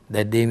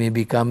 that they may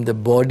become the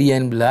body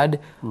and blood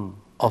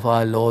of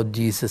our Lord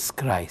Jesus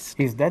Christ.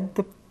 Is that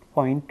the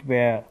point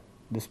where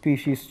the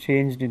species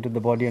changed into the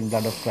body and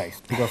blood of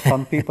Christ? Because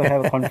some people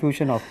have a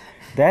confusion of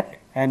that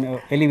and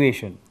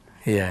elevation.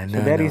 Yeah,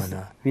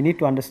 so we need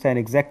to understand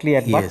exactly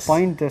at what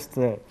point does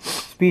the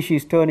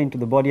species turn into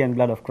the body and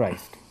blood of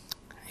Christ.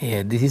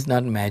 Yeah, this is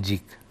not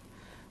magic.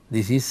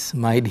 This is,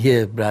 my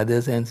dear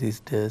brothers and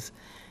sisters,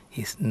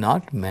 is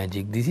not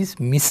magic. This is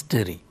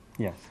mystery.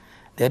 Yes.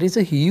 There is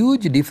a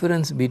huge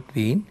difference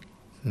between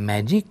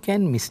magic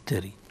and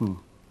mystery.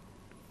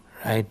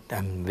 Right?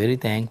 I'm very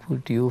thankful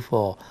to you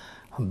for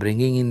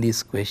bringing in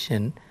this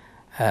question.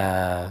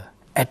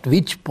 At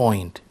which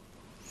point?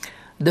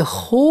 The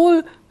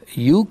whole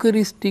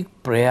Eucharistic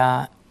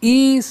prayer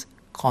is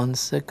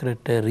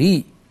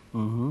consecratory.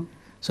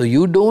 So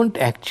you don't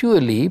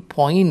actually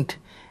point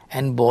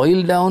and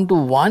boil down to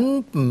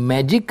one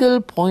magical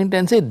point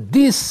and say,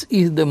 this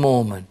is the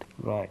moment.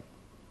 Right.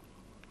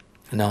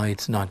 No,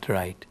 it's not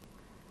right.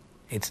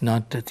 It's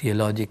not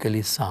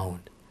theologically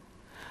sound.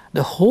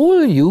 The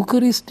whole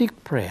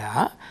Eucharistic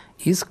prayer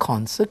is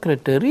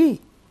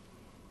consecratory.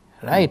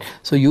 Right?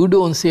 So you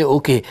don't say,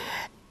 okay,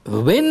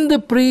 when the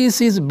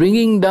priest is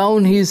bringing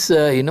down his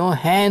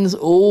hands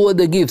over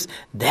the gifts,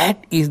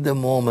 that is the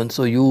moment.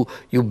 So you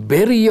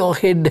bury your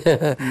head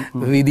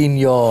within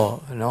your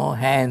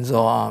hands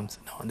or arms.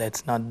 No,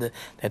 that's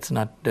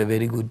not a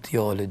very good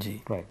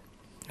theology. Right.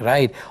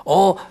 Right?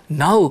 Or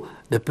now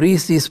the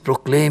priest is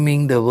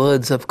proclaiming the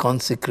words of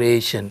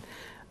consecration.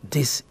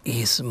 This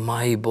is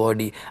my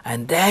body,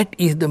 and that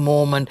is the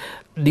moment.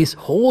 This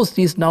host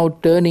is now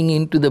turning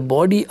into the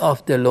body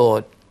of the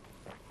Lord.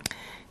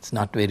 It's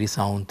not very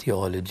sound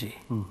theology.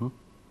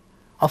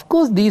 Of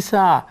course, these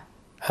are,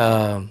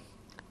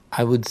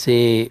 I would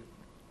say,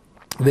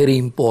 very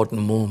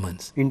important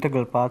moments.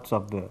 Integral parts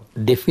of the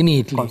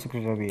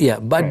consecratory. Yeah,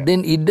 but prayer.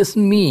 Then it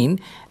doesn't mean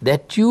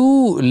that you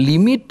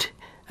limit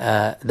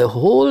the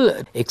whole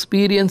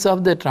experience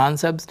of the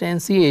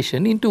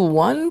transubstantiation into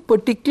one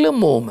particular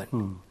moment.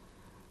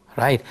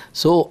 Right?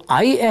 So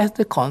I as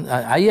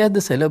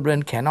the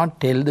celebrant cannot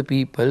tell the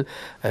people,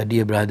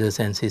 dear brothers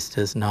and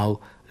sisters, now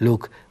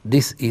look,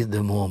 this is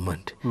the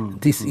moment.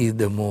 This is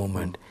the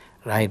moment.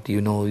 right?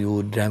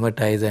 You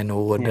dramatize and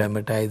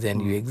over-dramatize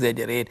and you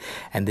exaggerate,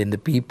 and then the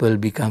people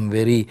become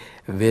very,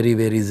 very,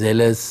 very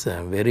zealous,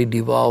 very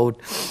devout,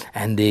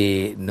 and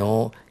they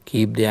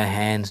keep their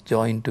hands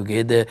joined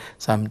together.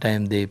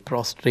 Sometimes they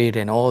prostrate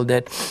and all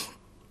that.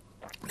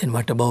 Then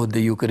what about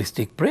the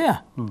Eucharistic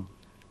prayer?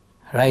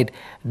 Right?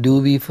 Do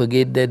we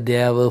forget that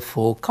there were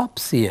 4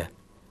 cups here?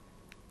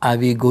 Are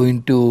we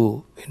going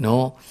to,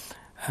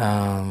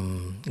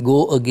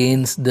 go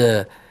against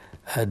the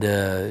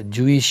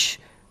Jewish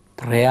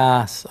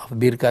prayers of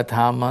Birkat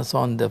Hamas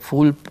on the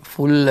full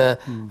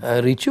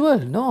ritual?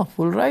 No,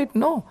 full rite?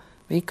 No,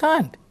 we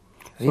can't.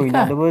 So in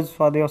other words,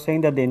 Father, you're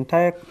saying that the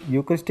entire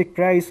Eucharistic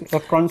prayer is a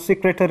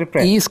consecratory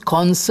prayer. Is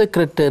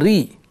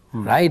consecratory,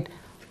 right?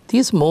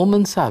 These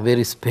moments are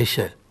very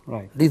special.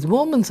 Right. These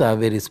moments are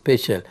very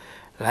special.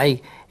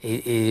 Right?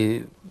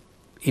 It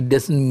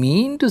doesn't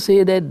mean to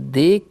say that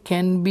they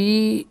can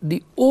be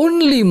the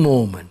only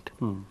moment.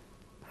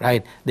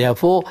 Right?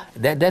 Therefore,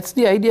 that's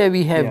the idea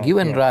we have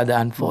given rather.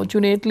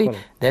 Unfortunately,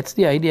 that's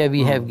the idea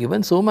we have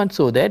given, so much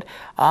so that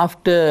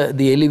after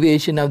the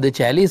elevation of the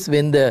chalice,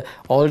 when the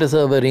altar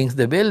server rings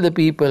the bell, the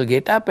people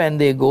get up and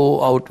they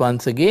go out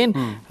once again,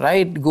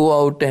 right?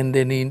 Go out and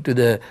then into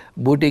the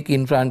boutique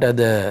in front of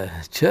the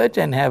church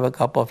and have a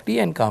cup of tea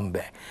and come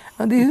back.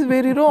 Now, this is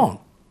very wrong.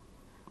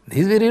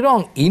 This is very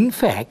wrong. In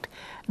fact,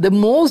 the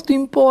most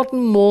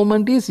important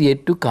moment is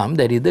yet to come,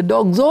 that is the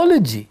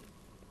doxology.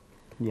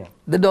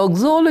 The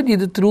doxology,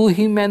 the through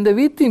him and the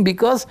with him,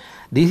 because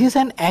this is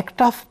an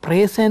act of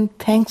praise and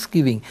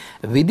thanksgiving.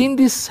 Within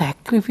this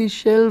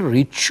sacrificial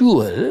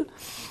ritual,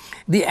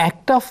 the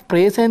act of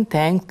praise and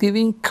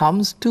thanksgiving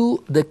comes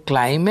to the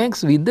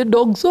climax with the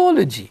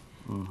doxology.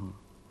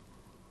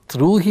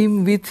 Through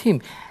him, with him.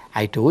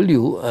 I told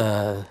you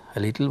a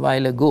little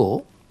while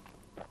ago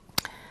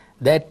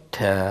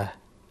that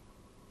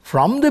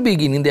from the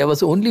beginning there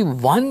was only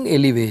one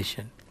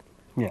elevation.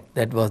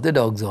 That was the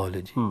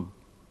doxology.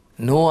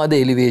 No other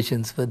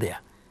elevations were there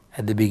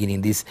at the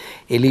beginning. This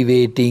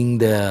elevating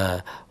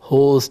the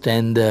host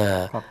and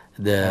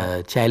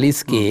the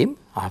chalice came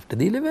after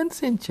the 11th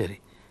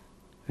century.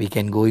 We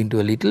can go into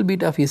a little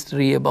bit of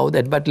history about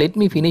that, but let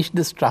me finish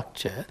the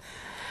structure.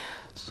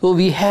 So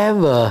we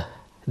have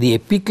the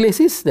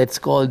epiclesis, that's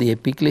called the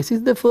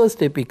epiclesis, the first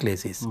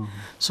epiclesis.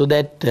 So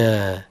that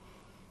the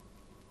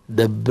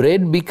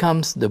bread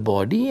becomes the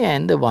body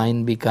and the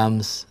wine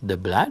becomes the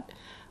blood.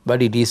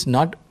 But it is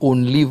not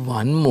only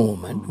one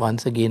moment.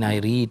 Once again, I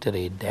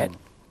reiterate that.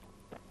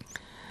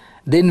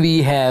 Then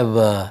we have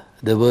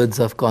the words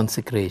of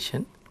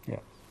consecration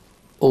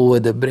over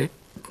the bread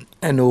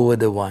and over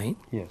the wine.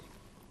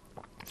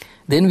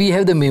 Then we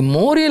have the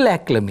memorial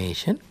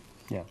acclamation.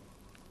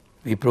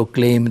 We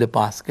proclaim the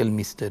Paschal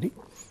mystery.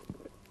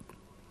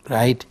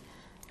 Right?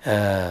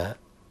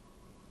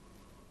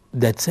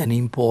 That's an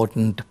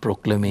important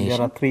proclamation.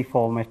 There are 3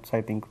 formats,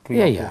 I think.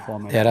 3 or 4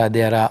 formats.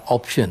 There are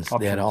options.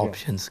 There are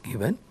options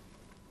given.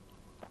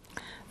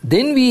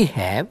 Then we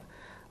have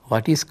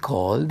what is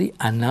called the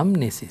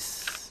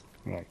anamnesis.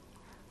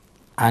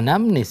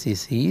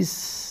 Anamnesis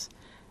is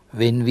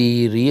when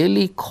we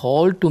really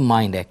call to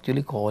mind.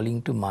 Actually,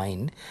 calling to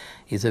mind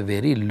is a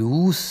very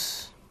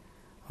loose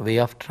way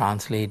of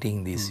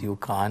translating this. You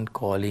can't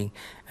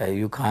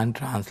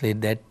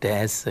translate that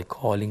as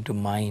calling to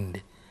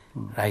mind.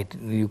 Right?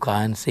 You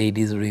can't say it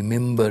is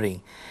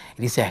remembering.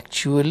 It is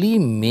actually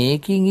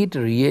making it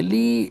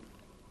really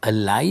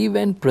alive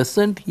and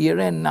present here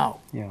and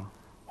now.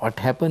 What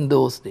happened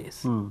those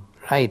days.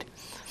 Right?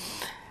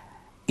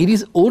 It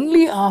is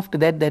only after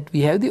that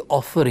we have the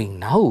offering.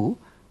 Now,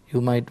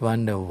 you might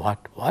wonder, what?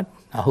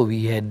 Now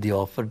we had the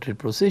offertory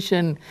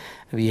procession,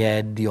 we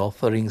had the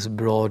offerings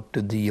brought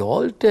to the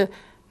altar.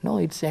 No,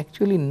 it's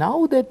actually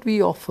now that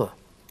we offer.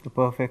 The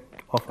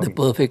perfect offering. The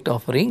perfect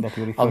offering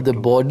of the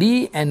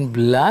body and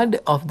blood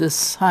of the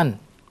Son.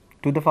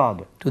 To the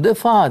Father. To the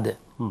Father.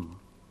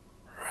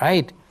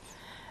 Right.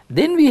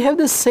 Then we have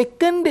the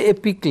second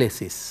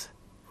epiclesis.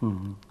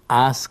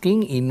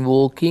 Asking,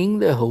 invoking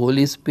the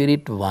Holy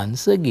Spirit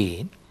once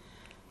again.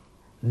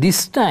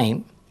 This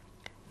time,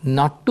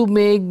 not to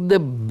make the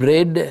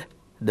bread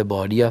the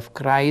body of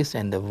Christ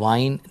and the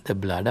wine the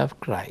blood of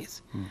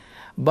Christ,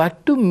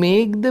 but to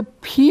make the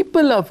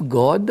people of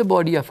God the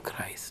body of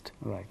Christ.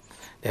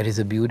 There is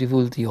a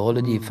beautiful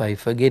theology. If I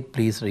forget,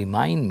 please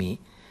remind me.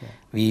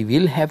 We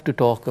will have to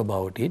talk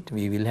about it.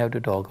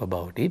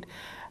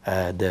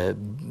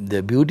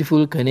 The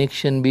beautiful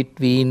connection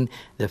between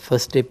the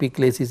first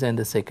epiclesis and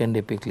the second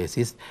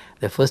epiclesis,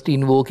 the first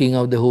invoking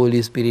of the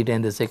Holy Spirit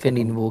and the second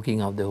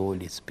invoking of the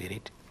Holy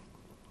Spirit.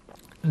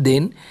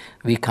 Then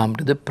we come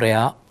to the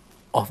prayer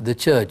of the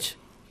church,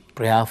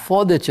 prayer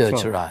for the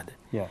church rather.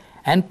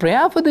 And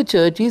prayer for the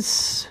church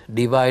is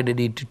divided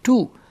into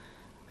 2.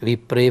 We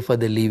pray for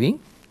the living,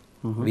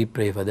 we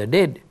pray for the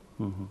dead.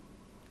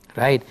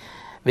 Right?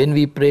 When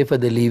we pray for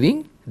the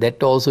living,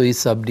 that also is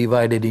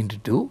subdivided into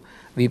 2.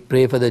 We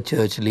pray for the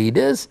church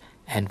leaders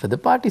and for the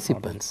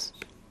participants.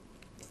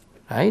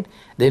 Right?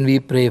 Then we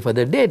pray for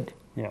the dead.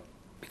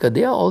 Because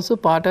they are also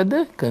part of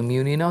the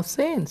communion of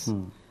saints.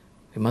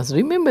 We must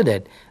remember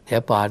that. They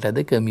are part of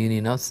the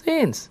communion of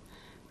saints.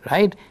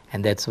 Right?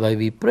 And that's why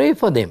we pray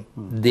for them.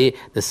 The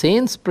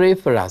saints pray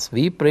for us.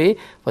 We pray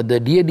for the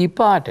dear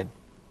departed.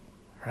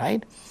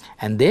 Right?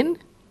 And then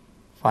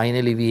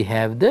finally we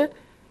have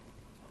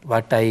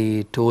what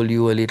I told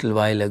you a little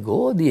while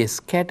ago, the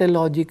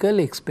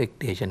eschatological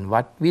expectation.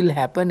 What will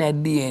happen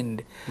at the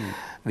end?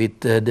 With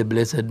the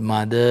Blessed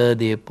Mother,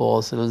 the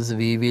apostles,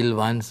 we will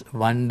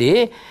one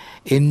day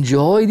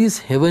enjoy this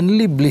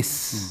heavenly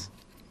bliss.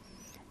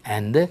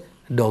 And the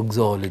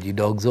doxology.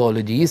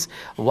 Doxology is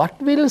what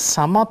will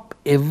sum up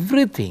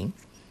everything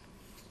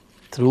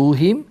through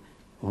Him,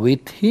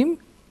 with Him,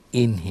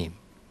 in Him.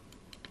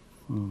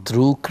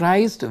 Through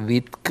Christ,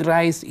 with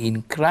Christ,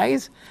 in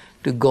Christ,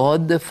 to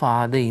God the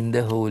Father in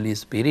the Holy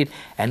Spirit.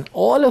 And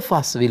all of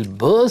us will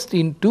burst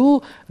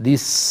into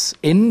this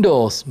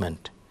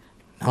endorsement.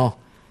 No,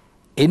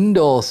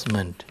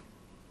 endorsement.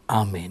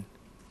 Amen.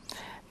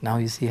 Now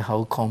you see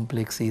how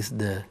complex is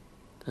the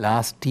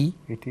last T?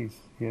 It is,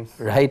 yes.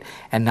 Right?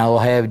 And now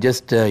I have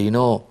just,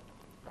 run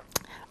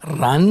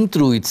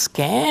through it,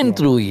 scan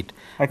through it.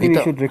 I think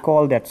we should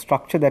recall that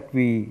structure that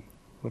we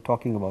were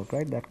talking about,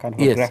 right? That kind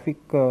of a graphic.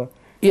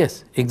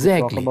 Yes,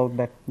 exactly. Talk about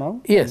that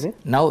now? Yes.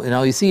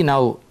 Now you see,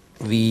 now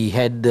we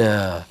had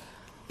the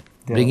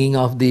bringing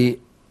of the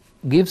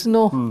gifts,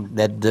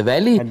 that the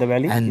valley. At the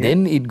valley, and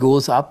then it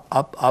goes up,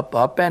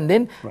 and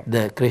then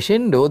the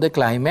crescendo, the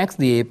climax,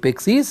 the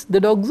apex is the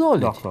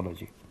doxology.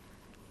 Doxology.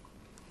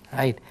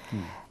 Right.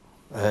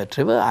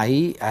 Trevor,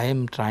 I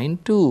am trying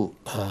to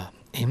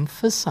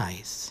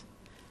emphasize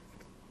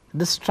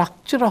the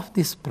structure of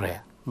this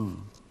prayer.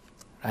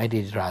 Right, it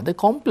is rather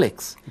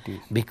complex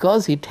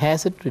because it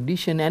has a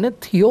tradition and a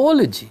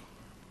theology,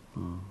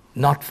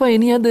 not for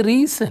any other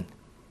reason.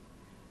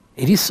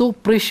 It is so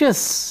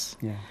precious.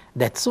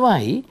 That's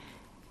why,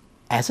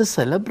 as a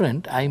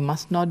celebrant, I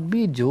must not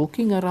be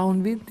joking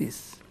around with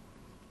this.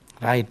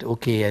 Right,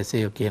 okay, I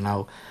say, okay,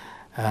 now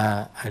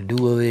I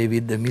do away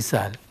with the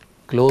missal,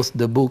 close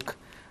the book,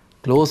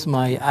 close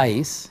my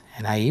eyes,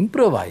 and I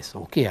improvise.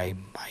 Okay,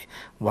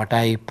 what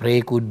I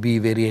pray could be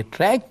very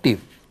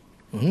attractive.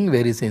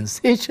 Very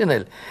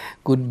sensational,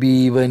 could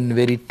be even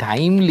very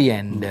timely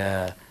and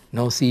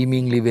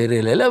seemingly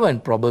very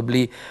relevant.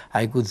 Probably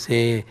I could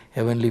say,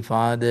 Heavenly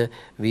Father,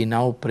 we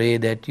now pray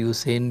that you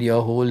send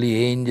your holy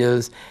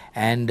angels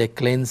and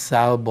cleanse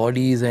our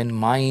bodies and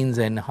minds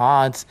and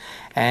hearts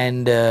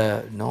and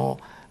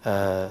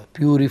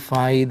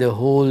purify the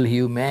whole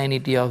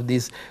humanity of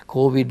this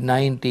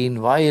COVID-19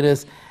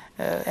 virus.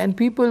 And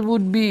people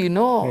would be,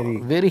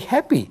 very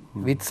happy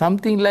with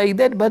something like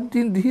that. But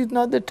this is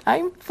not the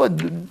time to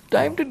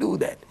do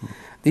that.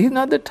 This is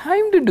not the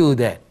time to do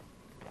that.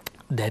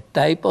 That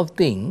type of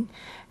thing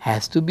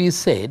has to be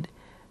said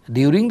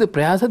during the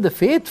prayers of the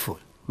faithful.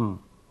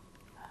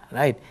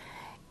 Right?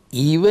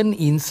 Even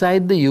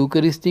inside the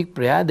Eucharistic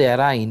prayer,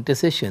 there are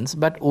intercessions,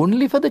 but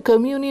only for the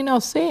communion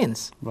of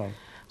saints. Right.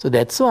 So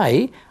that's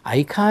why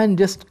I can't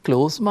just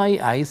close my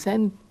eyes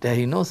and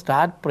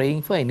start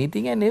praying for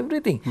anything and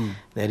everything.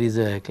 There is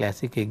a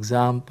classic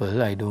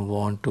example. I don't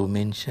want to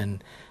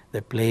mention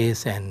the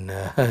place and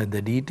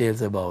the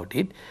details about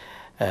it.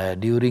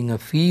 During a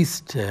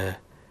feast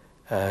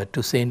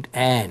to Saint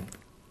Anne,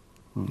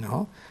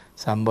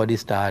 somebody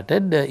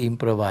started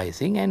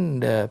improvising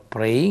and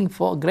praying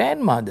for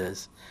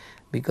grandmothers,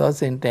 because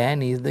Saint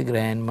Anne is the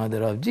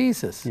grandmother of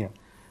Jesus.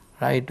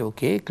 Right,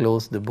 okay,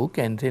 close the book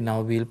and say,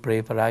 now we'll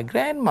pray for our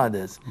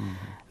grandmothers.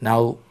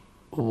 Now,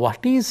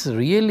 what is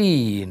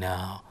really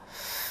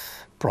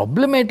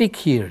problematic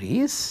here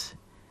is,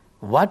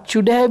 what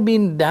should have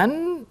been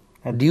done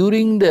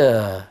during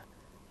the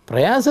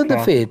prayers of the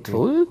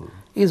faithful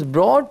is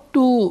brought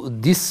to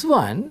this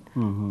one,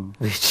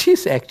 which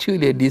is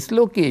actually a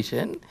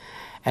dislocation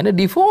and a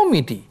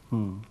deformity.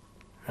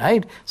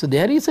 Right? So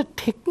there is a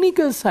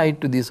technical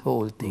side to this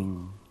whole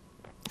thing.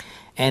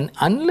 And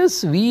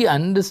unless we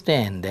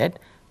understand that,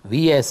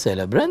 we as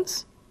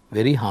celebrants,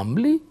 very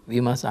humbly,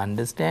 we must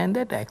understand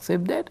that,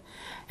 accept that.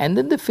 And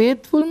then the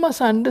faithful must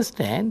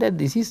understand that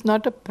this is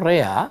not a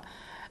prayer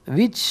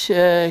which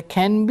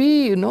can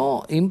be,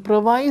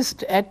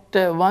 improvised at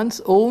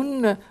one's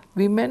own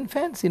whim and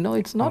fancy.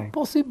 It's not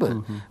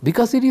possible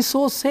because it is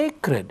so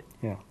sacred.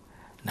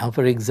 Now,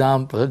 for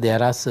example,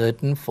 there are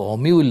certain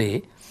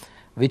formulae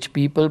which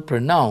people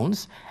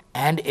pronounce,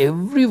 and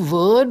every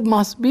word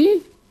must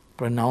be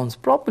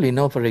pronounced properly.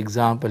 For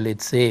example,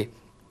 let's say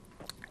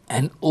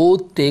an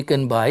oath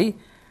taken by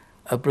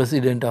a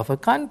president of a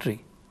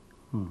country.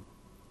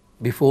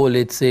 Before,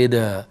 let's say,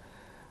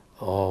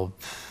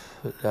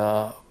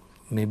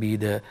 maybe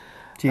the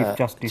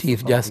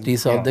Chief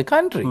Justice of the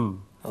country.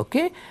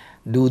 Okay?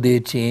 Do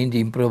they change,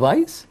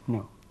 improvise?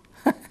 No.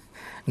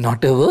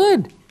 Not a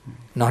word.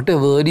 Not a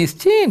word is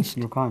changed.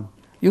 You can't.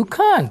 You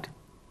can't.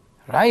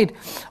 Right?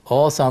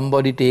 Or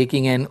somebody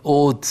taking an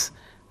oath,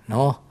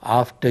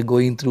 after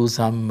going through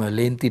some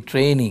lengthy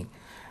training.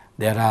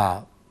 There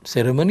are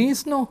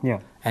ceremonies,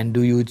 And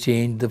do you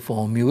change the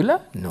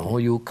formula? No,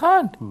 you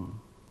can't.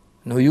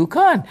 No, you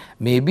can't.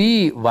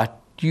 Maybe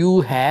what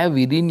you have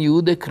within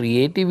you the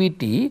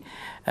creativity,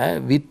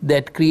 with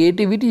that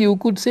creativity you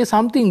could say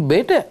something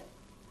better,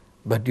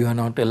 but you are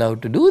not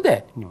allowed to do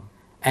that. No.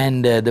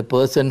 And the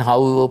person,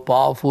 however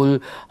powerful,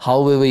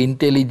 however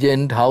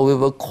intelligent,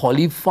 however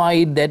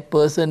qualified that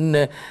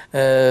person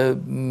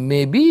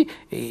may be,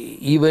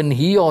 even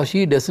he or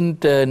she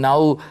doesn't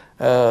now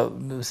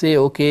say,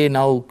 okay,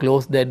 now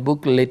close that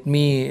book, let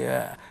me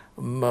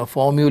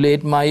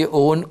formulate my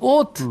own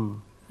oath.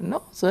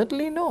 No,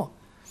 certainly no.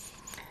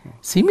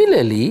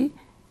 Similarly,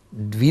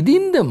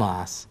 within the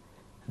Mass,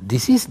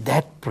 this is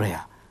that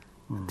prayer.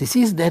 This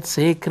is that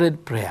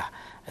sacred prayer.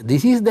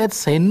 This is that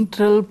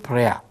central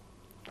prayer.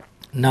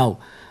 Now,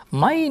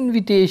 my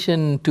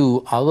invitation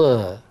to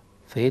our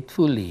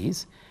faithful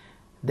is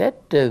that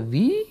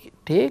we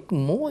take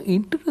more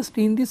interest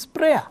in this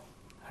prayer,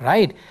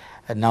 right?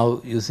 And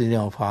now you say,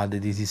 oh, Father,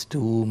 this is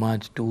too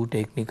much, too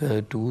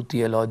technical, too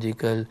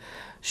theological.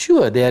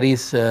 Sure, there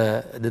is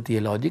the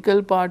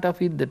theological part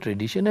of it, the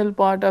traditional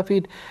part of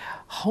it.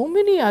 How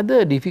many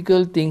other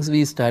difficult things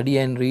we study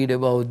and read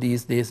about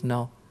these days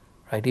now,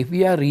 right? If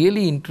we are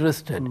really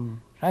interested,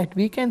 right,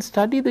 we can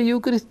study the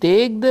Eucharist,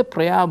 take the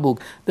prayer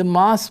book, the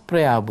Mass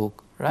prayer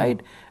book,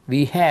 right?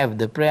 We have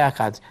the prayer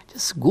cards.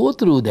 Just go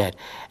through that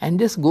and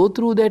just go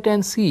through that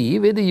and see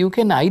whether you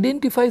can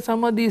identify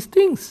some of these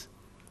things,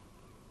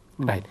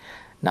 right?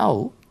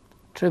 Now,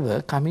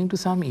 Trevor, coming to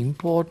some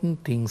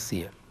important things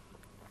here.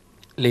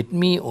 Let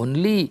me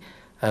only,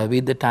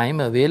 with the time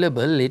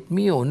available, let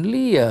me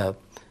only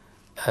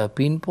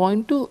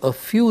pinpoint to a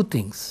few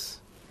things,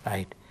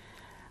 right?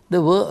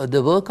 The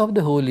work of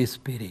the Holy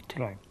Spirit.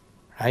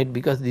 Right,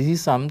 because this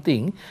is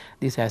something,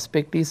 this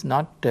aspect is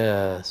not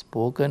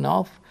spoken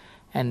of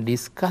and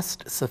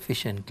discussed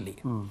sufficiently.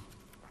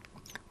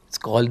 It's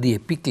called the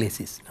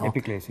epiclesis. No?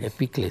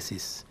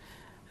 Epiclesis,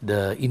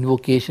 the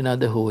invocation of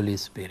the Holy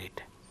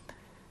Spirit.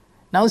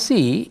 Now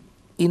see,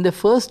 in the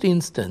first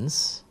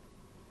instance,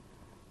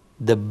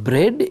 the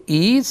bread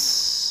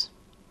is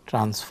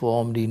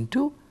transformed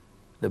into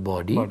the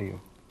body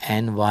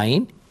and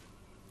wine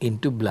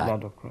into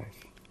blood of Christ.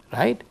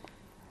 Right?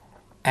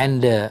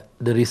 And the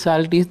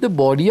result is the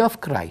body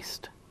of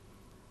Christ,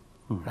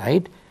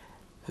 right?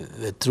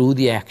 Through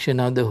the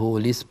action of the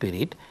Holy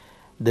Spirit,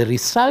 the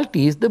result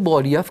is the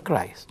body of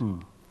Christ.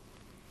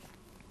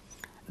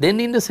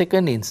 Then in the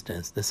second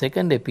instance, the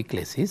second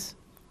epiclesis,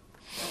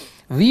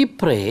 we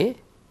pray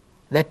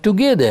that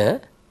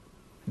together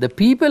the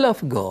people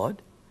of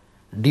God,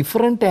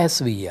 different as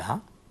we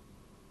are,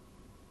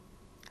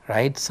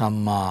 right?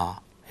 Some are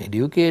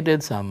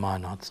educated, some are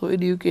not so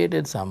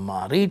educated, some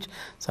are rich,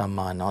 some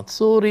are not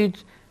so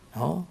rich,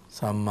 no?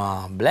 Some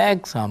are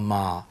black, some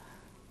are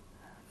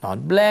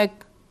not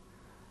black.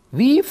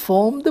 We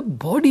form the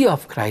body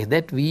of Christ,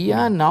 that we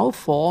are now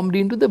formed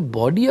into the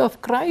body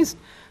of Christ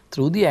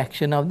through the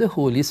action of the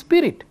Holy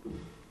Spirit.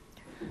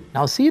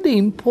 Now see the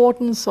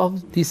importance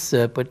of this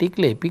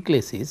particular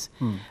epiclesis.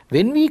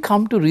 When we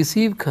come to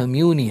receive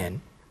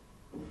communion,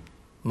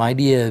 my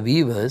dear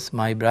viewers,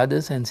 my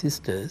brothers and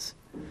sisters,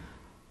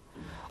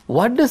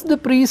 what does the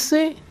priest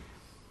say?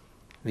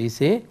 We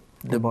say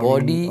the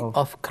body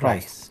of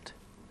Christ.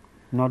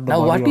 Not the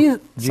body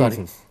of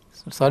Jesus.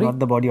 Sorry? Not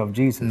the body of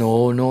Jesus.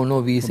 No.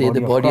 We say the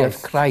body of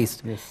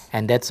Christ. Yes.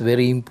 And that's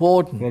very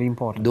important. Very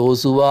important.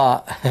 Those who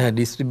are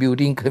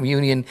distributing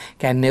communion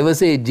can never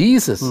say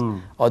Jesus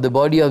or the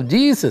body of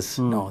Jesus.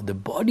 No, the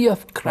body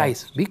of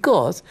Christ.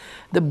 Because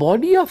the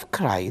body of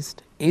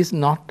Christ is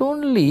not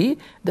only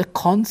the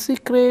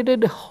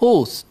consecrated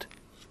host,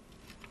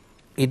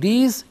 it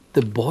is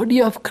the body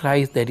of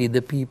Christ, that is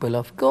the people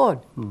of God.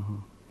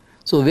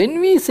 So when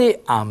we say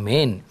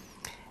Amen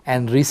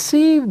and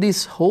receive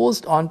this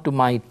host onto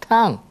my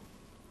tongue,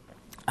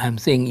 I am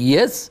saying,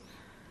 yes,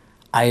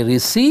 I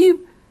receive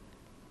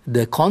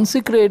the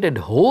consecrated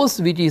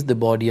host, which is the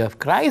body of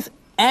Christ,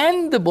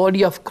 and the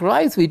body of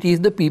Christ, which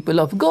is the people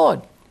of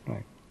God.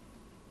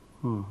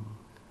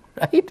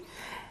 Right?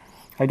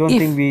 I don't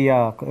think we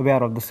are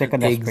aware of the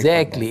second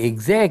aspect.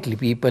 Exactly.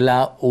 People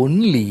are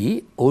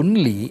only,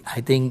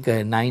 I think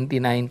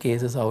 99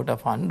 cases out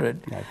of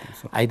 100. Yeah, I think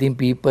so. I think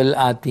people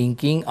are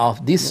thinking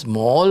of this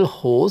small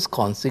host,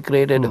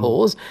 consecrated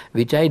host,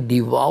 which I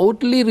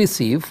devoutly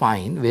receive.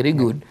 Fine, very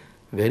good.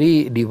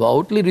 Very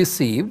devoutly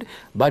received,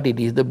 but it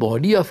is the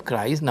body of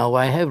Christ. Now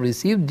I have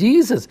received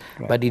Jesus,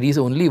 but it is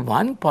only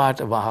one part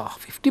of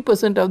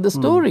 50% of the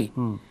story.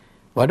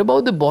 What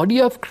about the body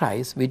of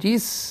Christ, which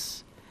is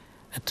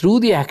through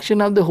the action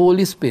of the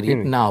Holy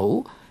Spirit,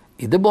 now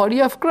is the body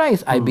of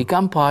Christ. I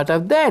become part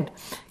of that.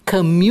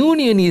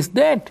 Communion is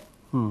that.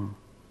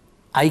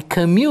 I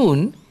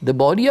commune the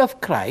body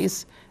of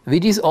Christ,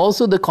 which is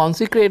also the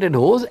consecrated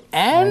host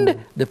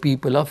and the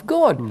people of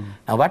God.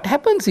 Now what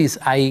happens is,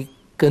 I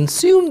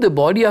consume the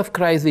body of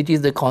Christ, which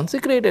is the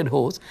consecrated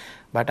host,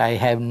 but I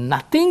have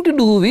nothing to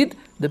do with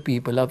the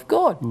people of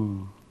God,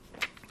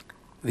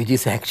 which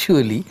is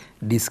actually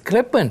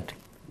discrepant.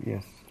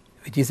 Yes.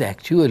 Which is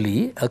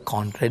actually a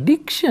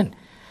contradiction.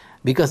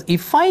 Because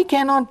if I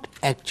cannot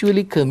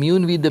actually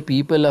commune with the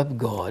people of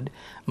God,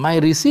 my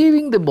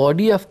receiving the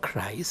body of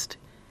Christ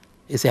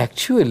is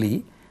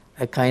actually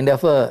a kind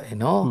of a,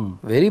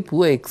 very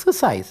poor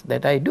exercise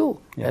that I do,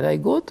 that I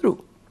go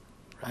through,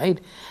 right?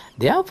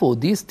 Therefore,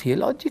 these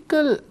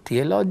theological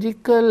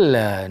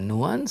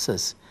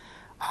nuances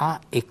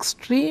are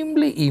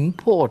extremely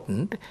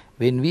important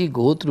when we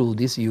go through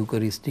this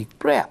Eucharistic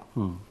prayer,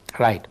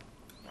 right?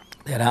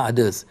 There are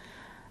others.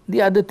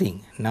 The other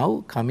thing,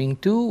 now coming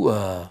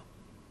to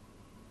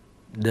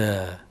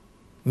the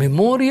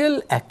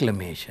memorial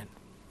acclamation.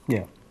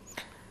 Yeah.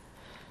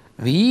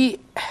 We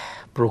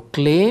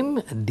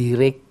proclaim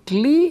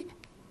directly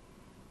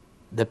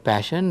the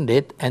passion,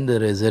 death and the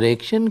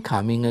resurrection,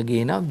 coming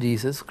again of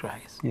Jesus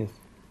Christ. Yes.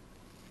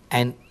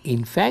 And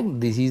in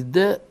fact, this is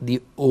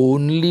the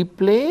only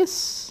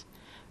place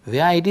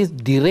where it is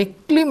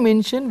directly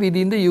mentioned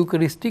within the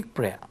Eucharistic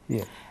prayer.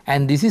 Yeah.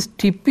 And this is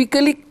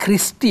typically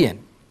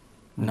Christian,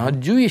 not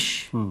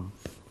Jewish.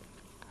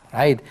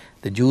 Right?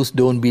 The Jews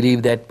don't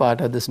believe that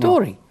part of the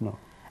story. No.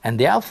 And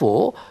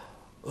therefore,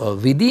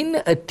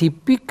 within a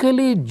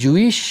typically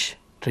Jewish,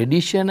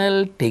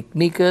 traditional,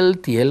 technical,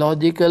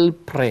 theological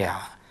prayer,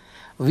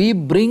 we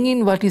bring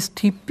in what is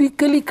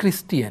typically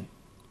Christian.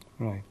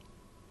 Right.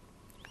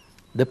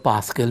 The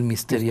Paschal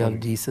mystery of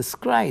Jesus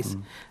Christ,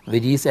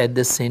 which is at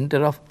the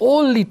center of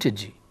all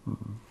liturgy.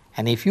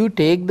 And if you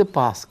take the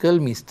Paschal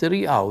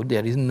mystery out,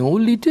 there is no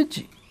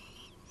liturgy.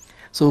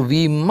 So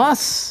we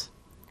must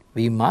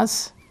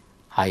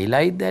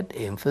highlight that,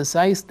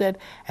 emphasize that,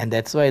 and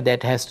that's why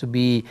that has to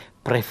be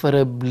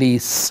preferably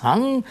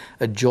sung,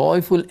 a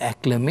joyful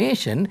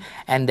acclamation,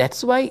 and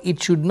that's why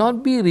it should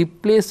not be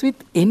replaced with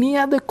any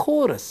other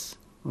chorus.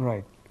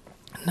 Right.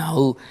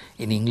 Now,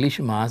 in English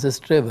Masses,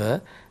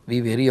 Trevor, we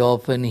very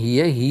often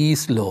hear, He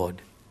is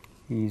Lord.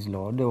 He is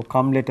Lord. Oh,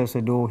 come, let us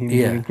adore Him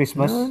during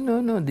Christmas.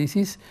 No.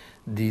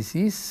 This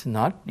is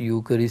not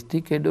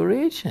Eucharistic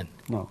adoration.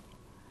 No.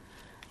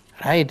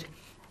 Right?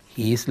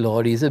 He is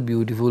Lord is a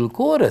beautiful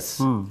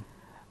chorus.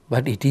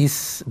 But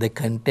the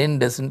content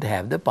doesn't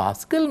have the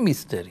Paschal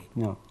mystery.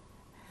 No.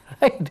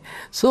 Right?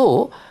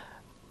 So,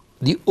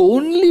 the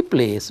only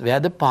place where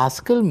the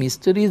Paschal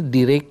mystery is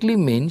directly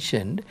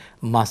mentioned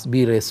must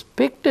be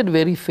respected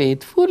very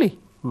faithfully.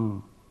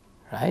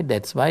 Right?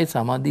 That's why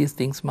some of these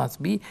things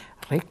must be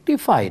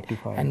rectified.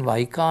 And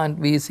why can't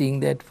we sing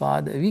that,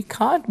 Father? We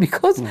can't,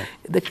 because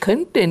the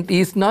content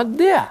is not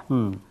there.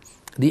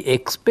 The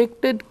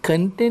expected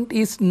content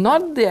is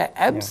not there,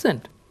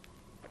 absent.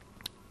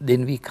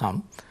 Then we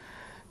come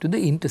to the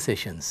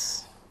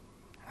intercessions.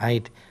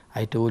 Right?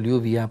 I told you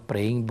we are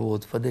praying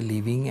both for the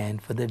living and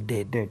for the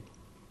dead.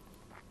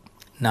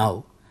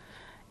 Now,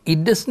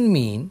 it doesn't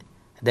mean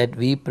that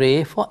we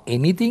pray for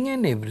anything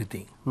and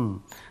everything.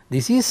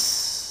 This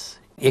is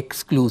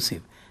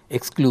exclusive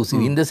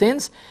in the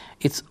sense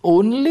it's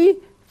only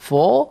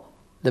for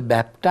the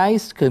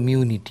baptized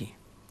community.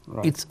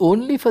 Right. It's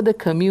only for the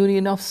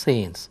communion of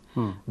saints,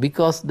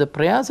 because the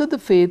prayers of the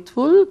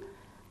faithful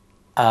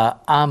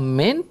are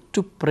meant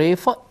to pray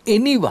for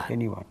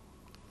anyone.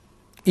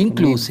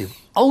 Inclusive,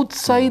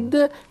 outside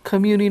the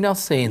communion of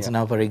saints.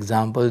 Now, for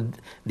example,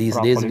 these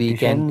days we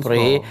can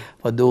pray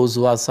for those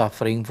who are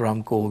suffering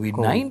from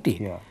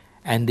COVID-19.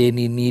 And they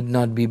need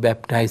not be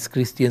baptized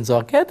Christians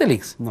or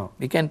Catholics. No.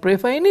 We can pray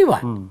for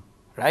anyone.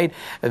 Right?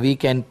 We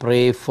can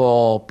pray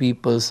for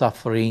people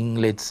suffering,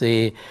 let's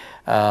say,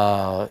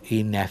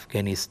 in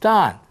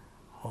Afghanistan.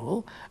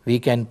 We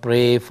can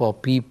pray for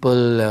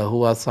people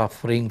who are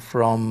suffering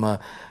from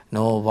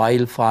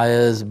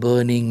wildfires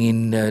burning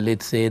in,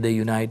 let's say, the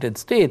United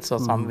States or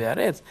somewhere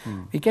else.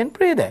 We can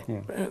pray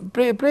that.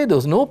 Pray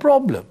those, no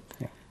problem.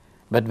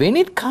 But when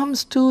it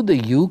comes to the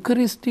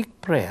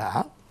Eucharistic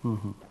prayer,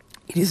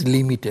 it is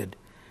limited,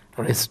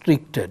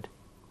 restricted,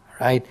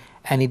 right?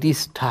 And it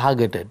is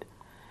targeted.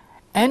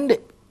 And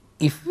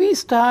if we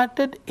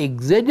started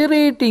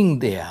exaggerating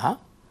there,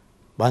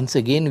 once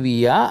again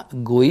we are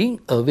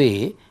going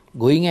away,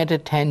 going at a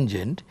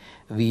tangent,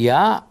 we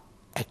are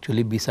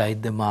actually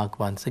beside the mark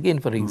once again.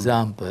 For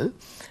example,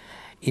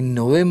 in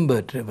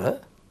November,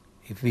 Trevor,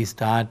 if we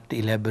start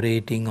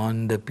elaborating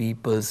on the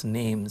people's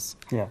names,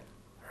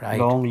 right?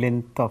 Long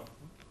length of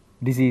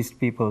deceased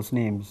people's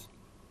names.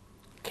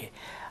 Okay.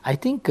 I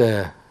think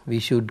we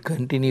should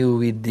continue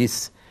with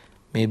this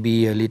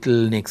maybe a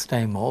little next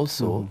time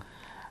also.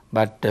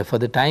 But for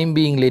the time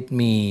being, let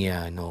me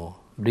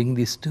bring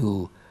this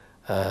to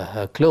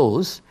a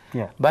close.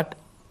 But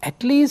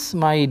at least,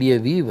 my dear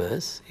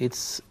viewers,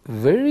 it's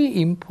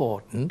very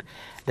important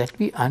that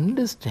we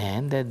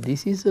understand that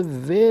this is a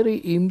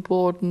very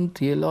important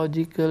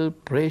theological,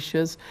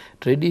 precious,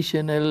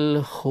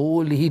 traditional,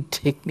 holy,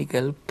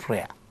 technical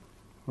prayer.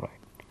 Right.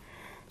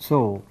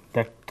 So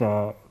that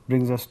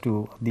brings us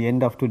to the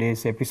end of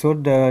today's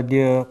episode.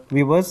 Dear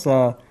viewers,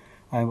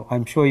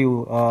 I'm sure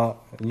you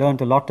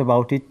learned a lot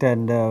about it,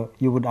 and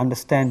you would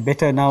understand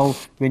better now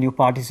when you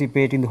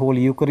participate in the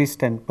Holy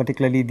Eucharist, and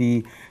particularly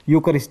the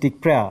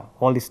Eucharistic prayer.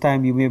 All this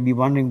time you may be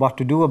wondering what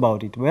to do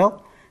about it.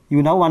 Well,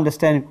 you now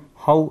understand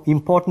how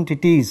important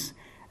it is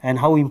and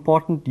how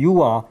important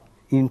you are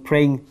in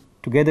praying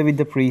together with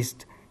the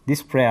priest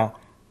this prayer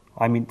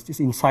I mean,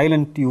 in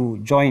silent you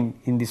join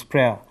in this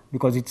prayer,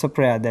 because it's a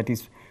prayer that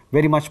is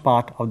very much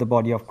part of the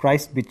body of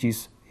Christ, which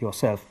is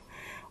yourself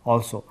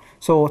also.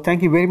 So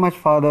thank you very much,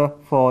 Father,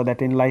 for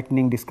that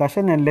enlightening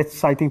discussion, and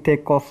let's, I think,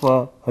 take off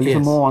a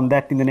little Yes. more on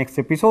that in the next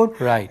episode.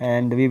 Right.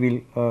 And we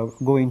will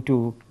go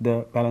into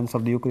the balance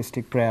of the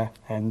Eucharistic prayer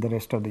and the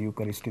rest of the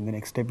Eucharist in the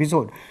next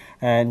episode.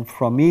 And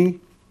from me,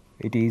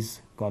 it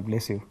is, God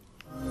bless you.